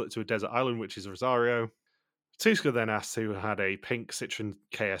take chocolate to a desert island, which is Rosario. Tuska then asks who had a pink Citroen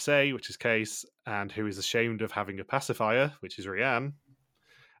KSA, which is Case, and who is ashamed of having a pacifier, which is Rhiannon.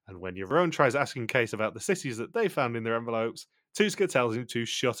 And when Jeroen tries asking Case about the cities that they found in their envelopes, Tuska tells him to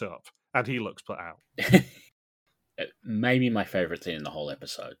shut up, and he looks put out. Maybe my favourite thing in the whole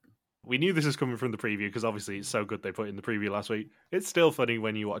episode. We knew this was coming from the preview, because obviously it's so good they put in the preview last week. It's still funny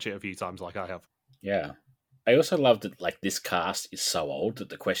when you watch it a few times like I have. Yeah. I also love that this cast is so old that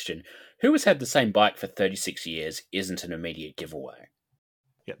the question, who has had the same bike for 36 years, isn't an immediate giveaway.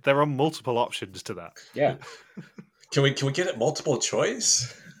 Yeah, there are multiple options to that. Yeah. Can we get it multiple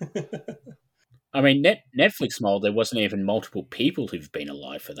choice? I mean, Netflix mold, there wasn't even multiple people who've been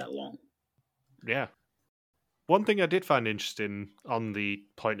alive for that long. Yeah. One thing I did find interesting on the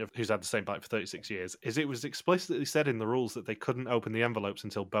point of who's had the same bike for 36 years is it was explicitly said in the rules that they couldn't open the envelopes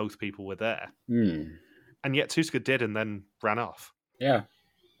until both people were there. And yet Tuska did and then ran off. Yeah.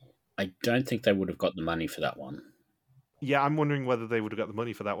 I don't think they would have got the money for that one. Yeah, I'm wondering whether they would have got the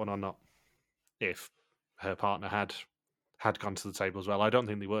money for that one or not. If her partner had gone to the table as well. I don't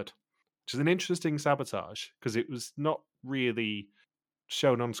think they would. Which is an interesting sabotage, because it was not really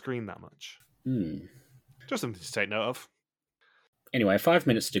shown on screen that much. Just something to take note of. Anyway, 5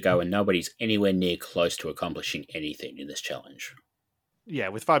 minutes to go and nobody's anywhere near close to accomplishing anything in this challenge. Yeah,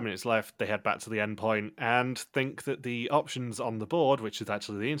 with 5 minutes left, they head back to the end point and think that the options on the board, which is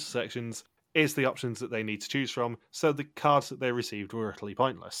actually the intersections, is the options that they need to choose from, so the cards that they received were utterly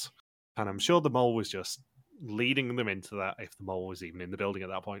pointless. And I'm sure the mole was just leading them into that, if the mole was even in the building at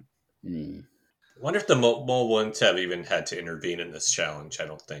that point. I wonder if the mole wouldn't have even had to intervene in this challenge, I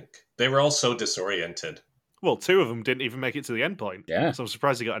don't think. They were all so disoriented. Well, 2 of them didn't even make it to the end point. Yeah. So I'm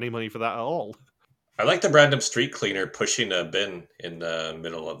surprised he got any money for that at all. I like the random street cleaner pushing a bin in the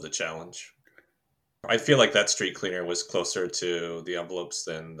middle of the challenge. I feel like that street cleaner was closer to the envelopes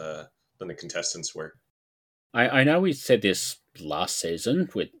than the contestants were. I know we said this last season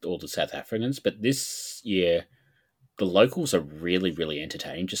with all the South Africans, but this year the locals are really, really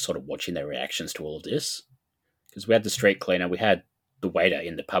entertaining, just sort of watching their reactions to all of this. Because we had the street cleaner, we had the waiter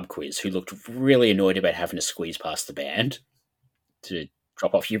in the pub quiz who looked really annoyed about having to squeeze past the band to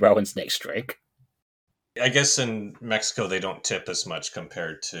drop off Rowan's next drink. I guess in Mexico they don't tip as much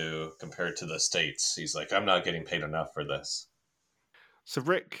compared to the States. He's like, I'm not getting paid enough for this. So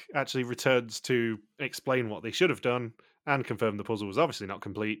Rick actually returns to explain what they should have done and confirm the puzzle was obviously not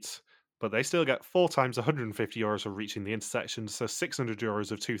complete, but they still get 4 times €150 for reaching the intersection, so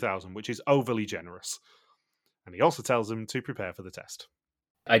 €600 of 2,000, which is overly generous. And he also tells them to prepare for the test.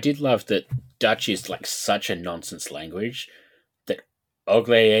 I did love that Dutch is like such a nonsense language that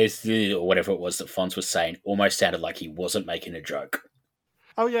Ogle or whatever it was that Fonz was saying almost sounded like he wasn't making a joke.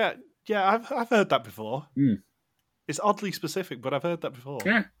 Oh yeah, I've heard that before. Mm. It's oddly specific, but I've heard that before.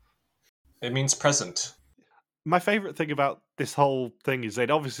 Yeah. It means present. My favourite thing about this whole thing is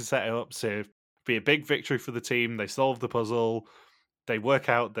they'd obviously set it up to be a big victory for the team. They solve the puzzle. They work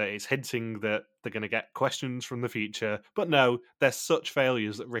out that it's hinting that they're going to get questions from the future. But no, they're such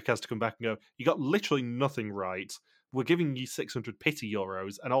failures that Rick has to come back and go, you got literally nothing right. We're giving you 600 pity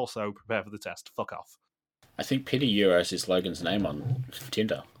euros and also prepare for the test. Fuck off. I think Pity Euros is Logan's name on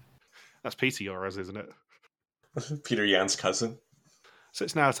Tinder. That's pity euros, isn't it? Peter Yan's cousin. So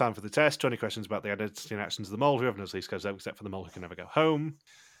it's now time for the test. 20 questions about the identity and actions of the mole. Whoever knows these goes out, except for the mole who can never go home.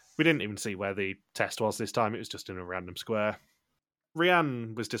 We didn't even see where the test was this time. It was just in a random square.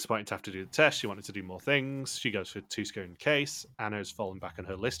 Rianne was disappointed to have to do the test. She wanted to do more things. She goes for Tuska and Case. Anna's fallen back on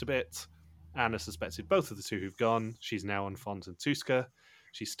her list a bit. Anna suspected both of the two who've gone. She's now on Fonz and Tuska.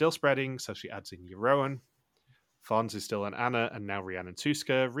 She's still spreading, so she adds in Rowan. Fonz is still on Anna, and now Rianne and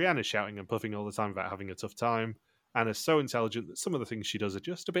Tuska. Rianne is shouting and puffing all the time about having a tough time. Anna's so intelligent that some of the things she does are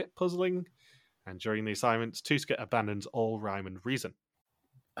just a bit puzzling. And during the assignments, Tuska abandons all rhyme and reason.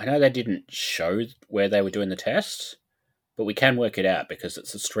 I know they didn't show where they were doing the test, but we can work it out because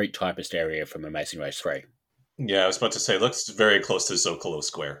it's a street typist area from Amazing Race 3. Yeah, I was about to say, it looks very close to Zocalo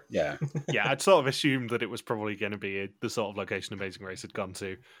Square. Yeah. Yeah, I'd sort of assumed that it was probably going to be the sort of location Amazing Race had gone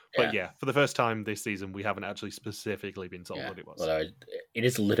to. But yeah, for the first time this season, we haven't actually specifically been told what it was. Although it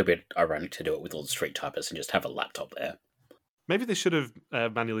is a little bit ironic to do it with all the street typists and just have a laptop there. Maybe they should have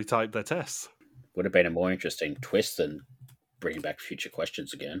manually typed their tests. Would have been a more interesting twist than bringing back future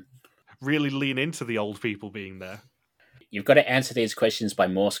questions again. Really lean into the old people being there. You've got to answer these questions by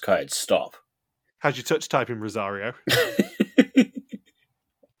Morse code. Stop. How'd you touch type in Rosario?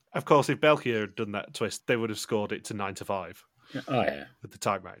 Of course, if Belkia had done that twist, they would have scored it to 9-5. Oh, yeah. With the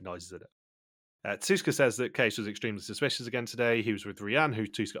typewriting noises in it. Tuska says that Case was extremely suspicious again today. He was with Rianne, who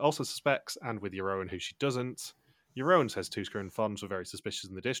Tuska also suspects, and with Rowan, who she doesn't. Rowan says Tuska and Fonz were very suspicious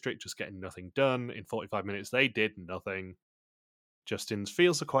in the district, just getting nothing done. In 45 minutes, they did nothing. Justin's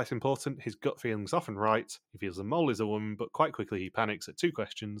feels are quite important. His gut feeling's often right. He feels the mole is a woman, but quite quickly he panics at 2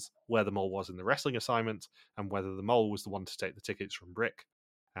 questions: where the mole was in the wrestling assignment, and whether the mole was the one to take the tickets from Rick.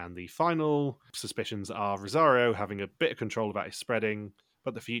 And the final suspicions are Rosario having a bit of control about his spreading,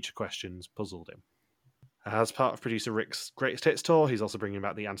 but the future questions puzzled him. As part of producer Rick's Greatest Hits tour, he's also bringing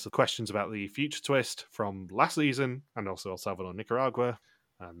back the answer questions about the future twist from last season, and also El Salvador, Nicaragua.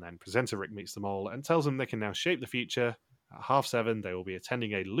 And then presenter Rick meets them all and tells them they can now shape the future. At 7:30, they will be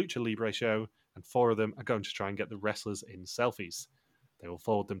attending a Lucha Libre show, and 4 of them are going to try and get the wrestlers in selfies. They will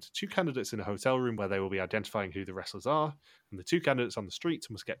forward them to 2 candidates in a hotel room where they will be identifying who the wrestlers are, and the 2 candidates on the street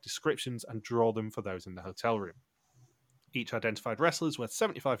must get descriptions and draw them for those in the hotel room. Each identified wrestler is worth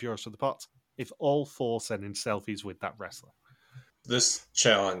 €75 for the pot if all 4 send in selfies with that wrestler. This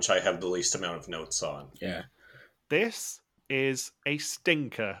challenge I have the least amount of notes on. Yeah. This is a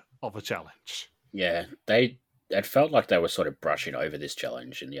stinker of a challenge. Yeah, it felt like they were sort of brushing over this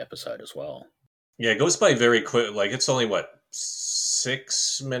challenge in the episode as well. Yeah, it goes by very quick. Like, it's only,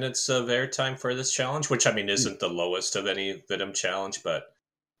 6 minutes of airtime for this challenge, which, I mean, isn't the lowest of any Vidum challenge, but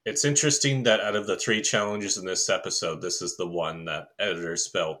it's interesting that out of the 3 challenges in this episode, this is the one that editors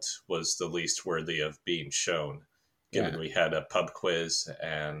felt was the least worthy of being shown, given we had a pub quiz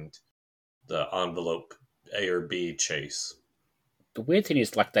and the envelope A or B chase. The weird thing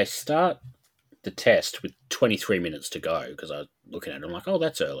is, like, they start the test with 23 minutes to go, because I was looking at it, I'm like, oh,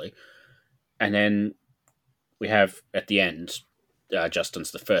 that's early. And then we have, at the end, Justin's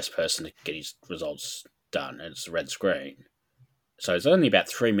the first person to get his results done, and it's a red screen. So it's only about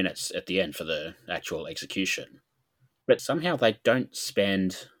 3 minutes at the end for the actual execution. But somehow they don't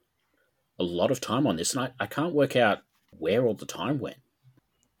spend a lot of time on this, and I can't work out where all the time went.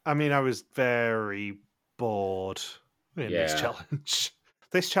 I mean, I was very bored in this Yeah. challenge.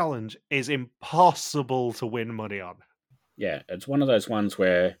 This challenge is impossible to win money on. Yeah, it's one of those ones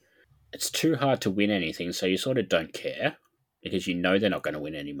where it's too hard to win anything, so you sort of don't care because you know they're not going to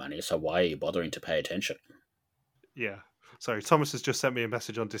win any money, so why are you bothering to pay attention? Yeah. Sorry, Thomas has just sent me a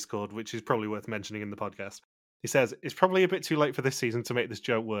message on Discord, which is probably worth mentioning in the podcast. He says, it's probably a bit too late for this season to make this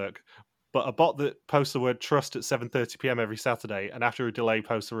joke work, but a bot that posts the word trust at 7:30pm every Saturday and after a delay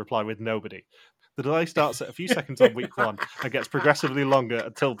posts a reply with nobody. The delay starts at a few seconds on week 1 and gets progressively longer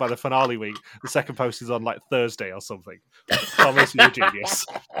until by the finale week, the second post is on like Thursday or something. Thomas, you're a genius.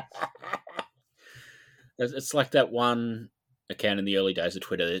 It's like that one account in the early days of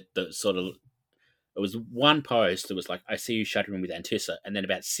Twitter that sort of, it was one post that was like, I see you shuddering with Antissa, and then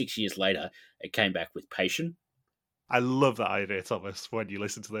about 6 years later, it came back with Patient. I love that idea, Thomas, when you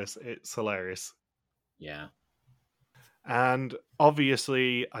listen to this. It's hilarious. Yeah. And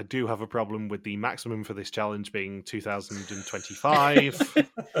obviously, I do have a problem with the maximum for this challenge being 2025.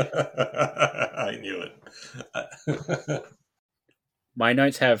 I knew it. My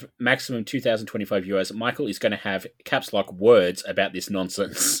notes have maximum 2025 euros. Michael is going to have caps lock words about this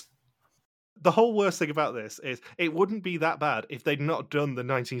nonsense. The whole worst thing about this is it wouldn't be that bad if they'd not done the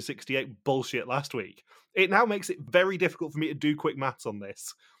 1968 bullshit last week. It now makes it very difficult for me to do quick maths on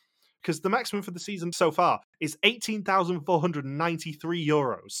this. Because the maximum for the season so far is 18,493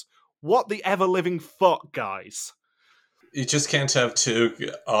 euros. What the ever-living fuck, guys? You just can't have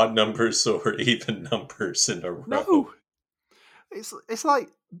two odd numbers or even numbers in a row. No. It's like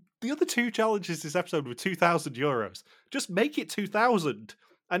the other two challenges this episode were 2,000 euros. Just make it 2,000.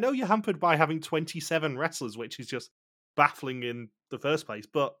 I know you're hampered by having 27 wrestlers, which is just baffling in the first place,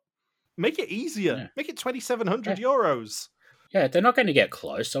 but make it easier. Yeah. Make it 2,700 euros. Yeah, they're not going to get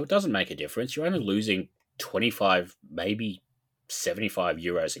close, so it doesn't make a difference. You're only losing 25, maybe 75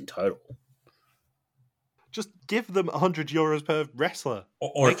 euros in total. Just give them 100 euros per wrestler.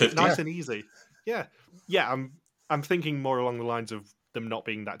 Or make 50. It nice and easy. Yeah. I'm thinking more along the lines of them not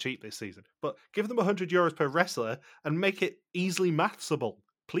being that cheap this season. But give them 100 euros per wrestler and make it easily mathsable,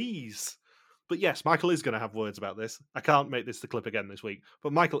 please. But yes, Michael is going to have words about this. I can't make this the clip again this week,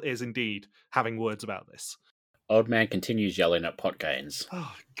 but Michael is indeed having words about this. Old man continues yelling at pot gains.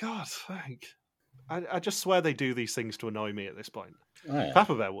 Oh, God, thank. I just swear they do these things to annoy me at this point. Oh, yeah.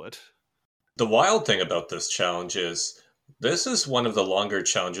 Papa Bear would. The wild thing about this challenge is this is one of the longer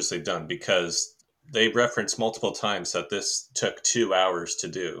challenges they've done because they reference multiple times that this took 2 hours to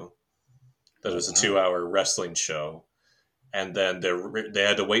do. That it was a 2-hour wrestling show. And then they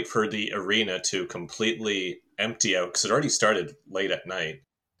had to wait for the arena to completely empty out because it already started late at night.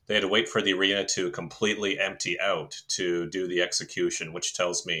 They had to wait for the arena to completely empty out to do the execution, which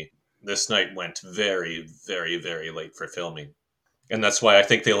tells me this night went very, very, very late for filming. And that's why I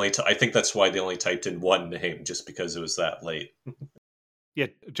think that's why they only typed in one name, just because it was that late. Yeah,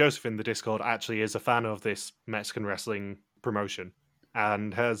 Joseph in the Discord actually is a fan of this Mexican wrestling promotion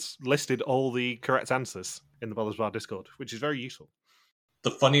and has listed all the correct answers in the Brothers Bar Discord, which is very useful.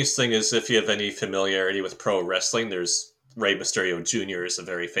 The funniest thing is, if you have any familiarity with pro wrestling, there's Rey Mysterio Jr. is a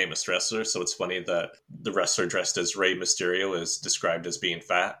very famous wrestler, so it's funny that the wrestler dressed as Rey Mysterio is described as being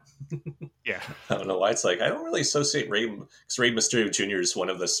fat. Yeah. I don't know why. It's like, I don't really associate Rey, because Rey Mysterio Jr. is one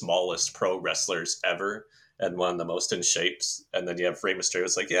of the smallest pro wrestlers ever and one of the most in shapes. And then you have Rey Mysterio.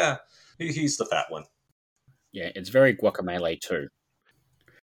 It's like, yeah, he's the fat one. Yeah, it's very Guacamole too.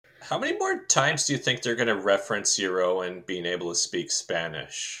 How many more times do you think they're going to reference Euro and being able to speak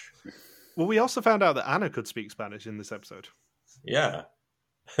Spanish? Well, we also found out that Anna could speak Spanish in this episode. Yeah.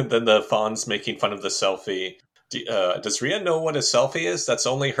 And then the Fawn's making fun of the selfie. Does Rhea know what a selfie is? That's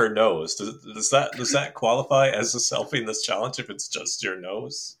only her nose. Does that qualify as a selfie in this challenge if it's just your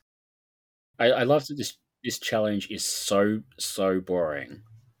nose? I love that this challenge is so boring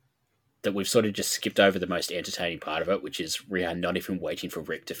that we've sort of just skipped over the most entertaining part of it, which is Rhea not even waiting for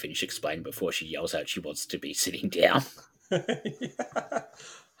Rick to finish explaining before she yells out she wants to be sitting down. Yeah.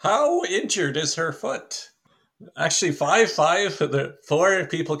 How injured is her foot? Actually, four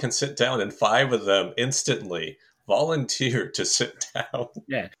people can sit down, and 5 of them instantly volunteer to sit down.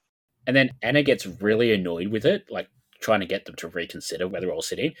 Yeah. And then Anna gets really annoyed with it, like trying to get them to reconsider whether they're all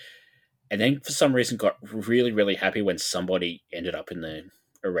sitting. And then for some reason got really, really happy when somebody ended up in the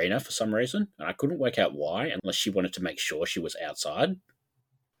arena for some reason. And I couldn't work out why, unless she wanted to make sure she was outside.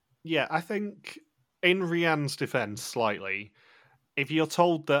 Yeah, I think in Rianne's defense, slightly, if you're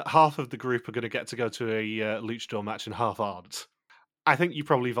told that half of the group are going to get to go to a luchador match and half aren't, I think you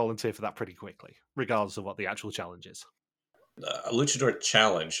probably volunteer for that pretty quickly, regardless of what the actual challenge is. A luchador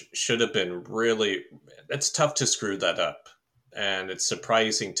challenge should have been really... It's tough to screw that up. And it's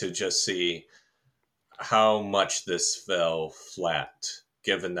surprising to just see how much this fell flat,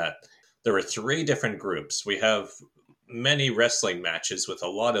 given that there were 3 different groups. We have many wrestling matches with a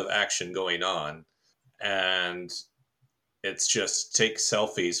lot of action going on, and it's just take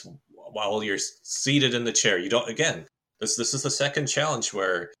selfies while you're seated in the chair. You don't, again, this is the second challenge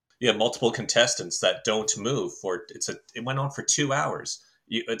where you have multiple contestants that don't move for it went on for 2 hours.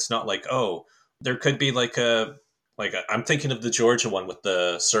 It's not like, oh, there could be I'm thinking of the Georgia one with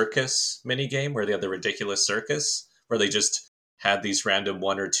the circus mini game where they have the ridiculous circus where they just had these random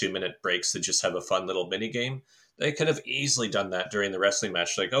 1 or 2 minute breaks to just have a fun little mini game. They could have easily done that during the wrestling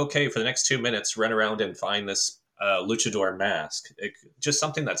match. Like, okay, for the next 2 minutes, run around and find this luchador mask. Just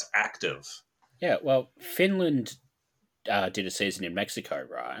something that's active. Yeah, well, Finland did a season in Mexico,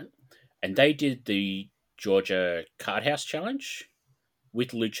 right? And they did the Georgia Card House Challenge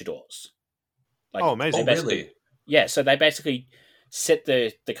with luchadors. Amazing. Really? Yeah, so they basically set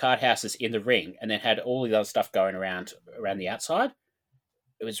the card houses in the ring and then had all the other stuff going around the outside.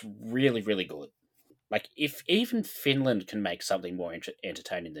 It was really, really good. Like, if even Finland can make something more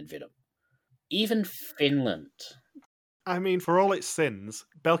entertaining than Vidum. Even Finland. I mean, for all its sins,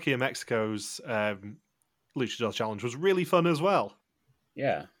 Belkia Mexico's Luchador Challenge was really fun as well.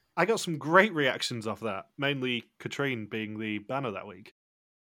 Yeah. I got some great reactions off that, mainly Katrine being the banner that week.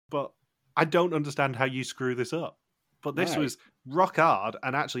 But I don't understand how you screw this up. But this was rock hard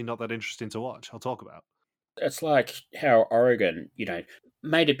and actually not that interesting to watch. I'll talk about. It's like how Oregon,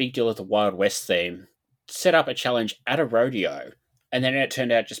 made a big deal of the Wild West theme, set up a challenge at a rodeo, and then it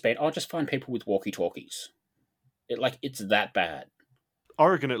turned out just being, just find people with walkie-talkies. It's that bad.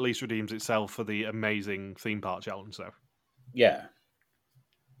 Oregon at least redeems itself for the amazing theme park challenge, though. Yeah.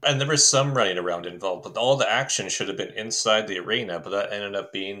 And there was some running around involved, but all the action should have been inside the arena, but that ended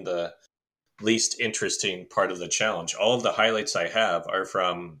up being the least interesting part of the challenge. All of the highlights I have are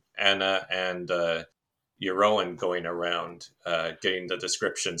from Anna and Jeroen going around, getting the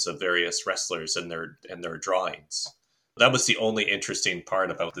descriptions of various wrestlers and their drawings. That was the only interesting part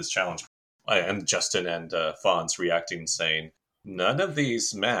about this challenge. And Justin and Fonz reacting, saying, "None of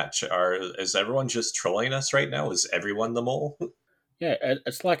these match. Is everyone just trolling us right now? Is everyone the mole?" Yeah,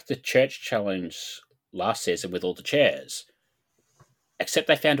 it's like the church challenge last season with all the chairs. Except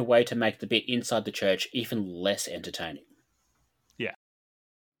they found a way to make the bit inside the church even less entertaining. Yeah.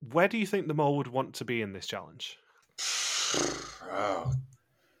 Where do you think the mole would want to be in this challenge? Oh,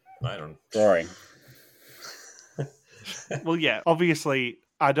 I don't... Drawing. Well, yeah, obviously,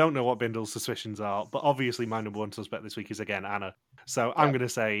 I don't know what Bindle's suspicions are, but obviously my number one suspect this week is, again, Anna. So I'm going to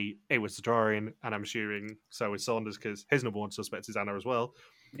say it was the drawing, and I'm assuming so is Saunders, because his number one suspect is Anna as well.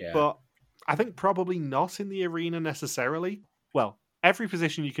 Yeah. But I think probably not in the arena necessarily. Well, every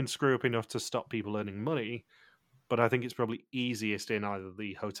position you can screw up enough to stop people earning money, but I think it's probably easiest in either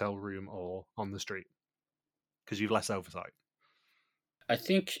the hotel room or on the street, because you've less oversight. I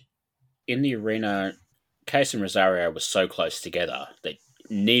think in the arena, Case and Rosario were so close together that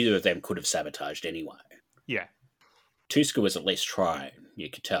neither of them could have sabotaged anyway. Yeah. Tuska was at least trying, you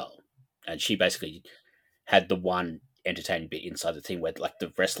could tell. And she basically had the one entertaining bit inside the thing where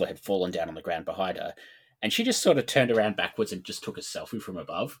the wrestler had fallen down on the ground behind her, and she just sort of turned around backwards and just took a selfie from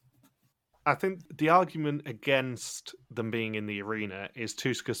above. I think the argument against them being in the arena is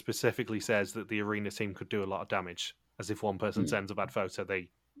Tuska specifically says that the arena team could do a lot of damage, as if one person sends a bad photo,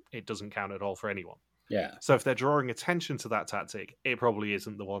 it doesn't count at all for anyone. Yeah. So if they're drawing attention to that tactic, it probably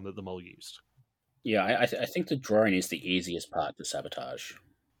isn't the one that the mole used. Yeah, I think the drawing is the easiest part to sabotage.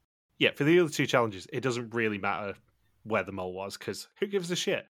 Yeah, for the other two challenges, it doesn't really matter where the mole was, because who gives a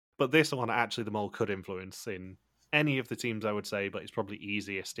shit? But this one, actually, the mole could influence in any of the teams, I would say, but it's probably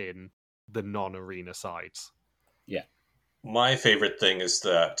easiest in the non-arena sides. Yeah. My favorite thing is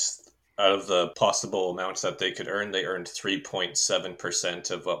that out of the possible amounts that they could earn, they earned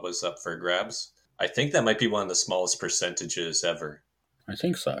 3.7% of what was up for grabs. I think that might be one of the smallest percentages ever. I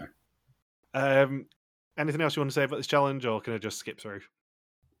think so. Anything else you want to say about this challenge, or can I just skip through?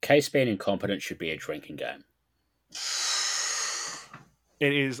 Case being incompetent should be a drinking game.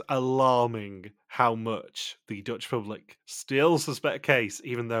 It is alarming how much the Dutch public still suspect Case,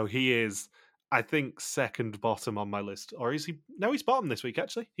 even though he is, I think, second bottom on my list. Or is he? No, he's bottom this week,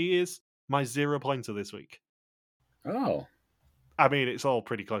 actually. He is my 0-pointer this week. Oh. I mean, it's all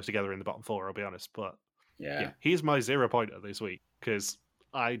pretty close together in the bottom four, I'll be honest. But yeah he's my 0-pointer this week, because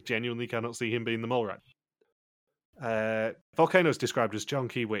I genuinely cannot see him being the mole rat. Volcano's described as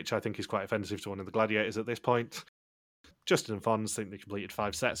junky, which I think is quite offensive to one of the gladiators at this point. Justin and Fonz think they completed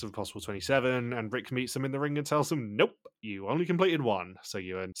 5 sets of a possible 27, and Rick meets them in the ring and tells them, nope, you only completed 1, so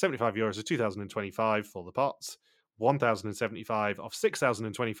you earn €75 of 2025 for the pots, 1,075 of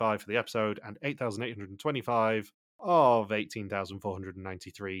 6,025 for the episode, and 8,825 of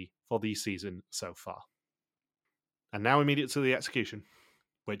 18,493 for the season so far. And now immediate to the execution,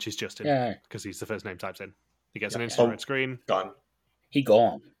 which is Justin, Yeah. because he's the first name types in. He gets an Yeah. instant red screen. Gone. He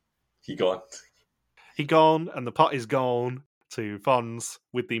gone. He gone. He gone, and the pot is gone to Fonz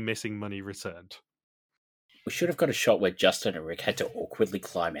with the missing money returned. We should have got a shot where Justin and Rick had to awkwardly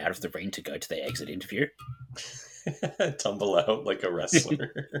climb out of the ring to go to their exit interview. Tumble out like a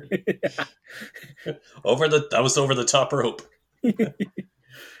wrestler. That was over the top rope.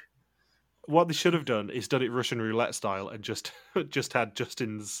 What they should have done is done it Russian roulette style and just had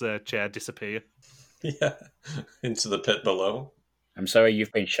Justin's chair disappear. Yeah, into the pit below. I'm sorry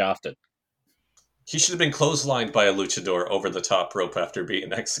you've been shafted. He should have been clotheslined by a luchador over the top rope after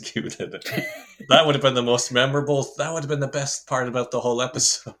being executed. That would have been the most memorable. That would have been the best part about the whole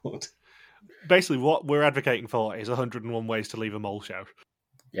episode. Basically, what we're advocating for is 101 ways to leave a mole show.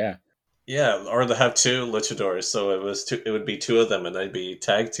 Yeah. Yeah, or to have two luchadors, so it would be two of them, and they'd be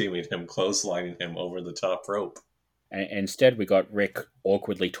tag teaming him, clotheslining him over the top rope. And instead, we got Rick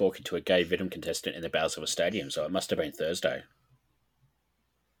awkwardly talking to a gay Venom contestant in the bowels of a stadium, so it must have been Thursday.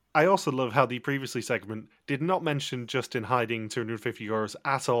 I also love how the previously segment did not mention Justin hiding 250 euros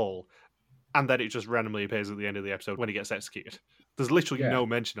at all, and then it just randomly appears at the end of the episode when he gets executed. There's literally no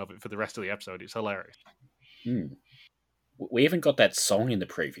mention of it for the rest of the episode. It's hilarious. We even got that song in the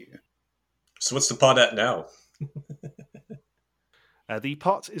preview. So what's the pot at now? The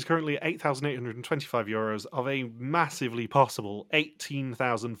pot is currently 8,825 euros of a massively possible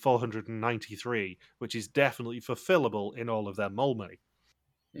 18,493, which is definitely fulfillable in all of their mole money.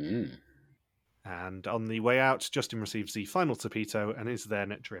 And on the way out, Justin receives the final Topito and is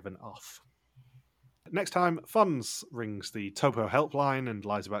then driven off. Next time, Fonz rings the Topo helpline and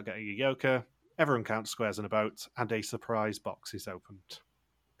lies about getting a yoker. Everyone counts squares in a boat, and a surprise box is opened.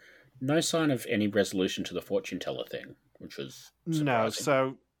 No sign of any resolution to the fortune teller thing, which was surprising. No,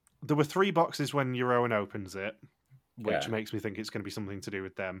 so there were 3 boxes when Euron opens it, which makes me think it's going to be something to do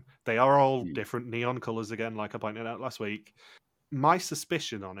with them. They are all different neon colours again, like I pointed out last week. My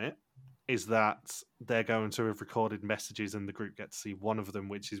suspicion on it is that they're going to have recorded messages and the group get to see one of them,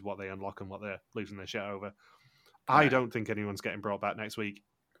 which is what they unlock and what they're losing their shit over. I don't think anyone's getting brought back next week.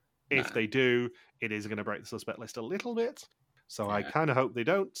 If they do, it is going to break the suspect list a little bit. So I kind of hope they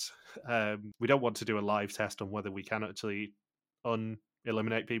don't. We don't want to do a live test on whether we can actually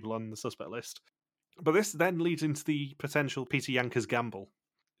eliminate people on the suspect list. But this then leads into the potential PC Yankers gamble.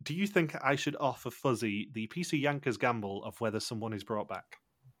 Do you think I should offer Fuzzy the PC Yankers gamble of whether someone is brought back?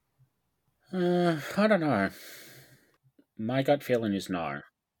 I don't know. My gut feeling is no.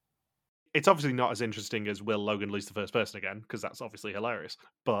 It's obviously not as interesting as will Logan lose the first person again, because that's obviously hilarious.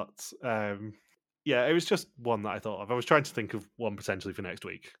 But yeah, it was just one that I thought of. I was trying to think of one potentially for next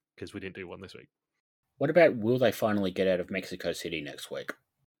week, because we didn't do one this week. What about will they finally get out of Mexico City next week?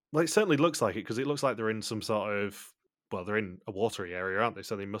 Well, it certainly looks like it, because it looks like they're in some sort of... Well, they're in a watery area, aren't they?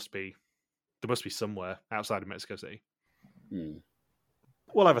 So there must be somewhere outside of Mexico City.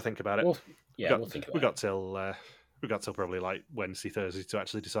 We'll have a think about it. We'll think about it. We got till probably like Wednesday, Thursday to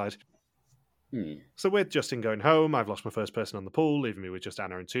actually decide. Hmm. So with Justin going home, I've lost my first person on the pool, leaving me with just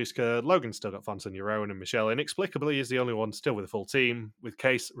Anna and Tuska. Logan's still got Fonz and Euron, and Michelle inexplicably is the only one still with a full team, with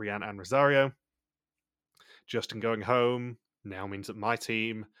Case, Rianne, and Rosario. Justin going home now means that my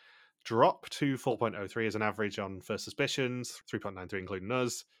team drop to 4.03 as an average on first suspicions, 3.93 including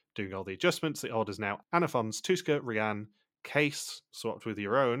us. Doing all the adjustments, the order's now Anna, Fonz, Tuska, Rianne, Case, swapped with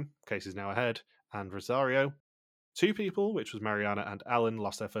Euron. Case is now ahead, and Rosario. 2 people, which was Mariana and Alan,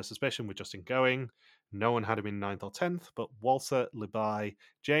 lost their first suspicion with Justin going. No one had him in 9th or 10th, but Walter, Libai,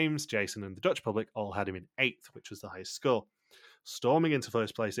 James, Jason, and the Dutch public all had him in 8th, which was the highest score. Storming into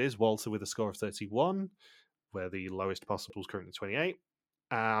first place is Walter with a score of 31, where the lowest possible is currently 28.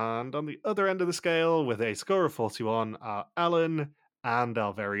 And on the other end of the scale, with a score of 41, are Alan and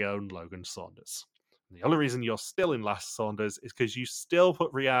our very own Logan Saunders. And the only reason you're still in last, Saunders, is because you still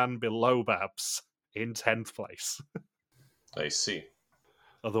put Rianne below Babs in 10th place. I see.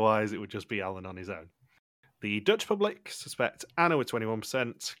 Otherwise, it would just be Alan on his own. The Dutch public suspect Anna with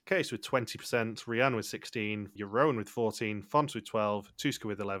 21%, Case with 20%, Rianne with 16%, Euron with 14%, Fonz with 12%, Tuska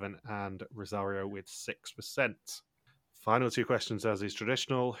with 11%, and Rosario with 6%. Final 2 questions, as is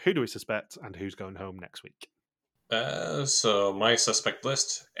traditional. Who do we suspect, and who's going home next week? So my suspect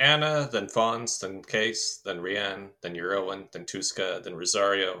list: Anna, then Fonz, then Case, then Rianne, then Euron, then Tuska, then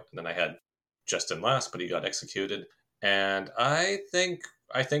Rosario, and then I had Justin last, but he got executed. And I think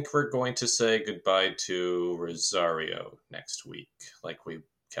we're going to say goodbye to Rosario next week, like we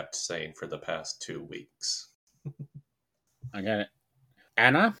kept saying for the past 2 weeks. Okay.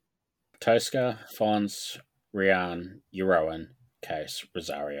 Anna, Tosca, Fons, Rian, Euroan, Case,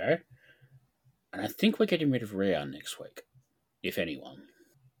 Rosario. And I think we're getting rid of Rian next week, if anyone.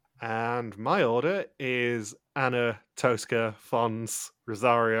 And my order is Anna, Tosca, Fons,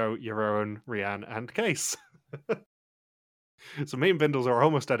 Rosario, Euron, Rian, and Case. So me and Bindles are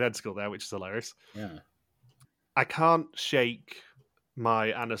almost identical there, which is hilarious. Yeah. I can't shake my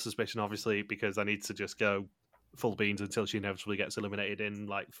Anna suspicion, obviously, because I need to just go full beans until she inevitably gets eliminated in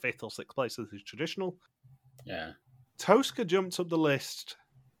like 5th or 6th place, as is traditional. Yeah. Tosca jumped up the list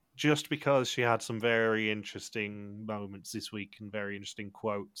just because she had some very interesting moments this week and very interesting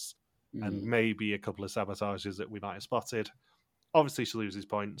quotes, and maybe a couple of sabotages that we might have spotted. Obviously, she loses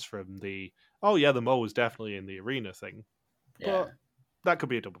points from the, oh yeah, the mole was definitely in the arena thing. Yeah. But that could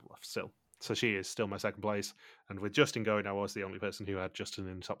be a double bluff still. So she is still my second place. And with Justin going, I was the only person who had Justin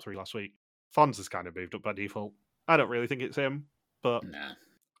in the top 3 last week. Fons has kind of moved up by default. I don't really think it's him, but Nah.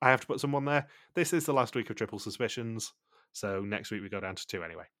 I have to put someone there. This is the last week of triple suspicions. So next week we go down to 2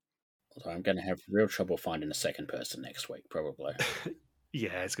 anyway. Although I'm going to have real trouble finding a second person next week, probably.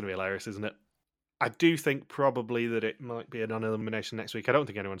 Yeah, it's going to be hilarious, isn't it? I do think probably that it might be a non-elimination next week. I don't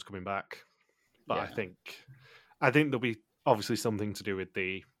think anyone's coming back. But Yeah. I think there'll be obviously something to do with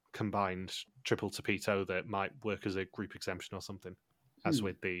the combined triple Tapito that might work as a group exemption or something, as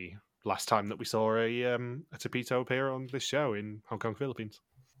with the last time that we saw a Tapito appear on this show in Hong Kong, Philippines.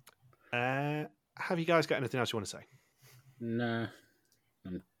 Have you guys got anything else you want to say? No.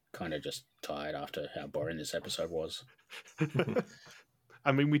 I'm kind of just tired after how boring this episode was.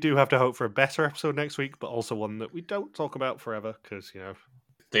 I mean, we do have to hope for a better episode next week, but also one that we don't talk about forever because,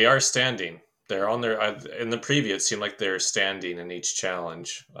 They are standing. They're on their. In the preview, it seemed like they're standing in each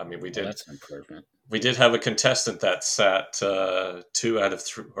challenge. I mean, That's an improvement. We did have a contestant that sat 2 out of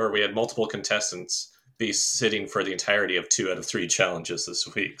 3, or we had multiple contestants be sitting for the entirety of 2 out of 3 challenges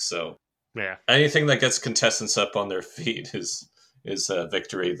this week. So yeah, anything that gets contestants up on their feet is a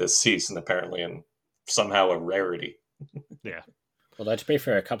victory this season, apparently, and somehow a rarity. Yeah. Although, to be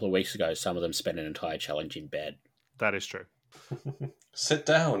fair, a couple of weeks ago, some of them spent an entire challenge in bed. That is true. Sit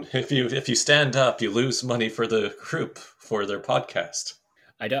down. If you stand up, you lose money for the group for their podcast.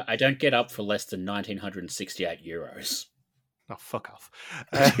 I don't get up for less than 1,968 euros. Oh, fuck off.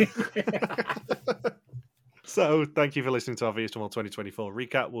 So, thank you for listening to our Vieston World 2024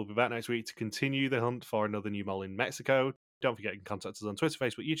 recap. We'll be back next week to continue the hunt for another new mole in Mexico. Don't forget you can contact us on Twitter,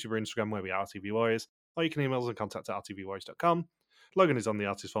 Facebook, YouTube, or Instagram, where we are RTV Warriors, or you can email us on contact@rtvwarriors.com. Logan is on the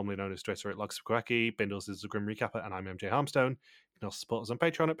artist formerly known as Twitter @Logsquacky. Bindles is the Grim Recapper, and I'm MJ Harmstone. You can also support us on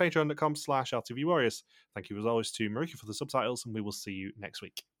Patreon at patreon.com/RTVWarriors. Thank you as always to Marika for the subtitles, and we will see you next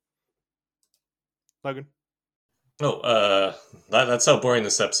week. Logan? Oh, that's how boring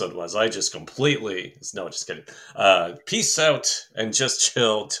this episode was. I just completely... No, just kidding. Peace out, and just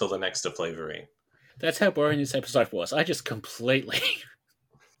chill till the next deflavoring. That's how boring this episode was. I just completely...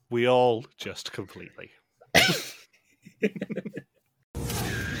 We all just completely.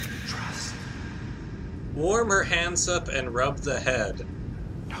 Warm her hands up and rub the head.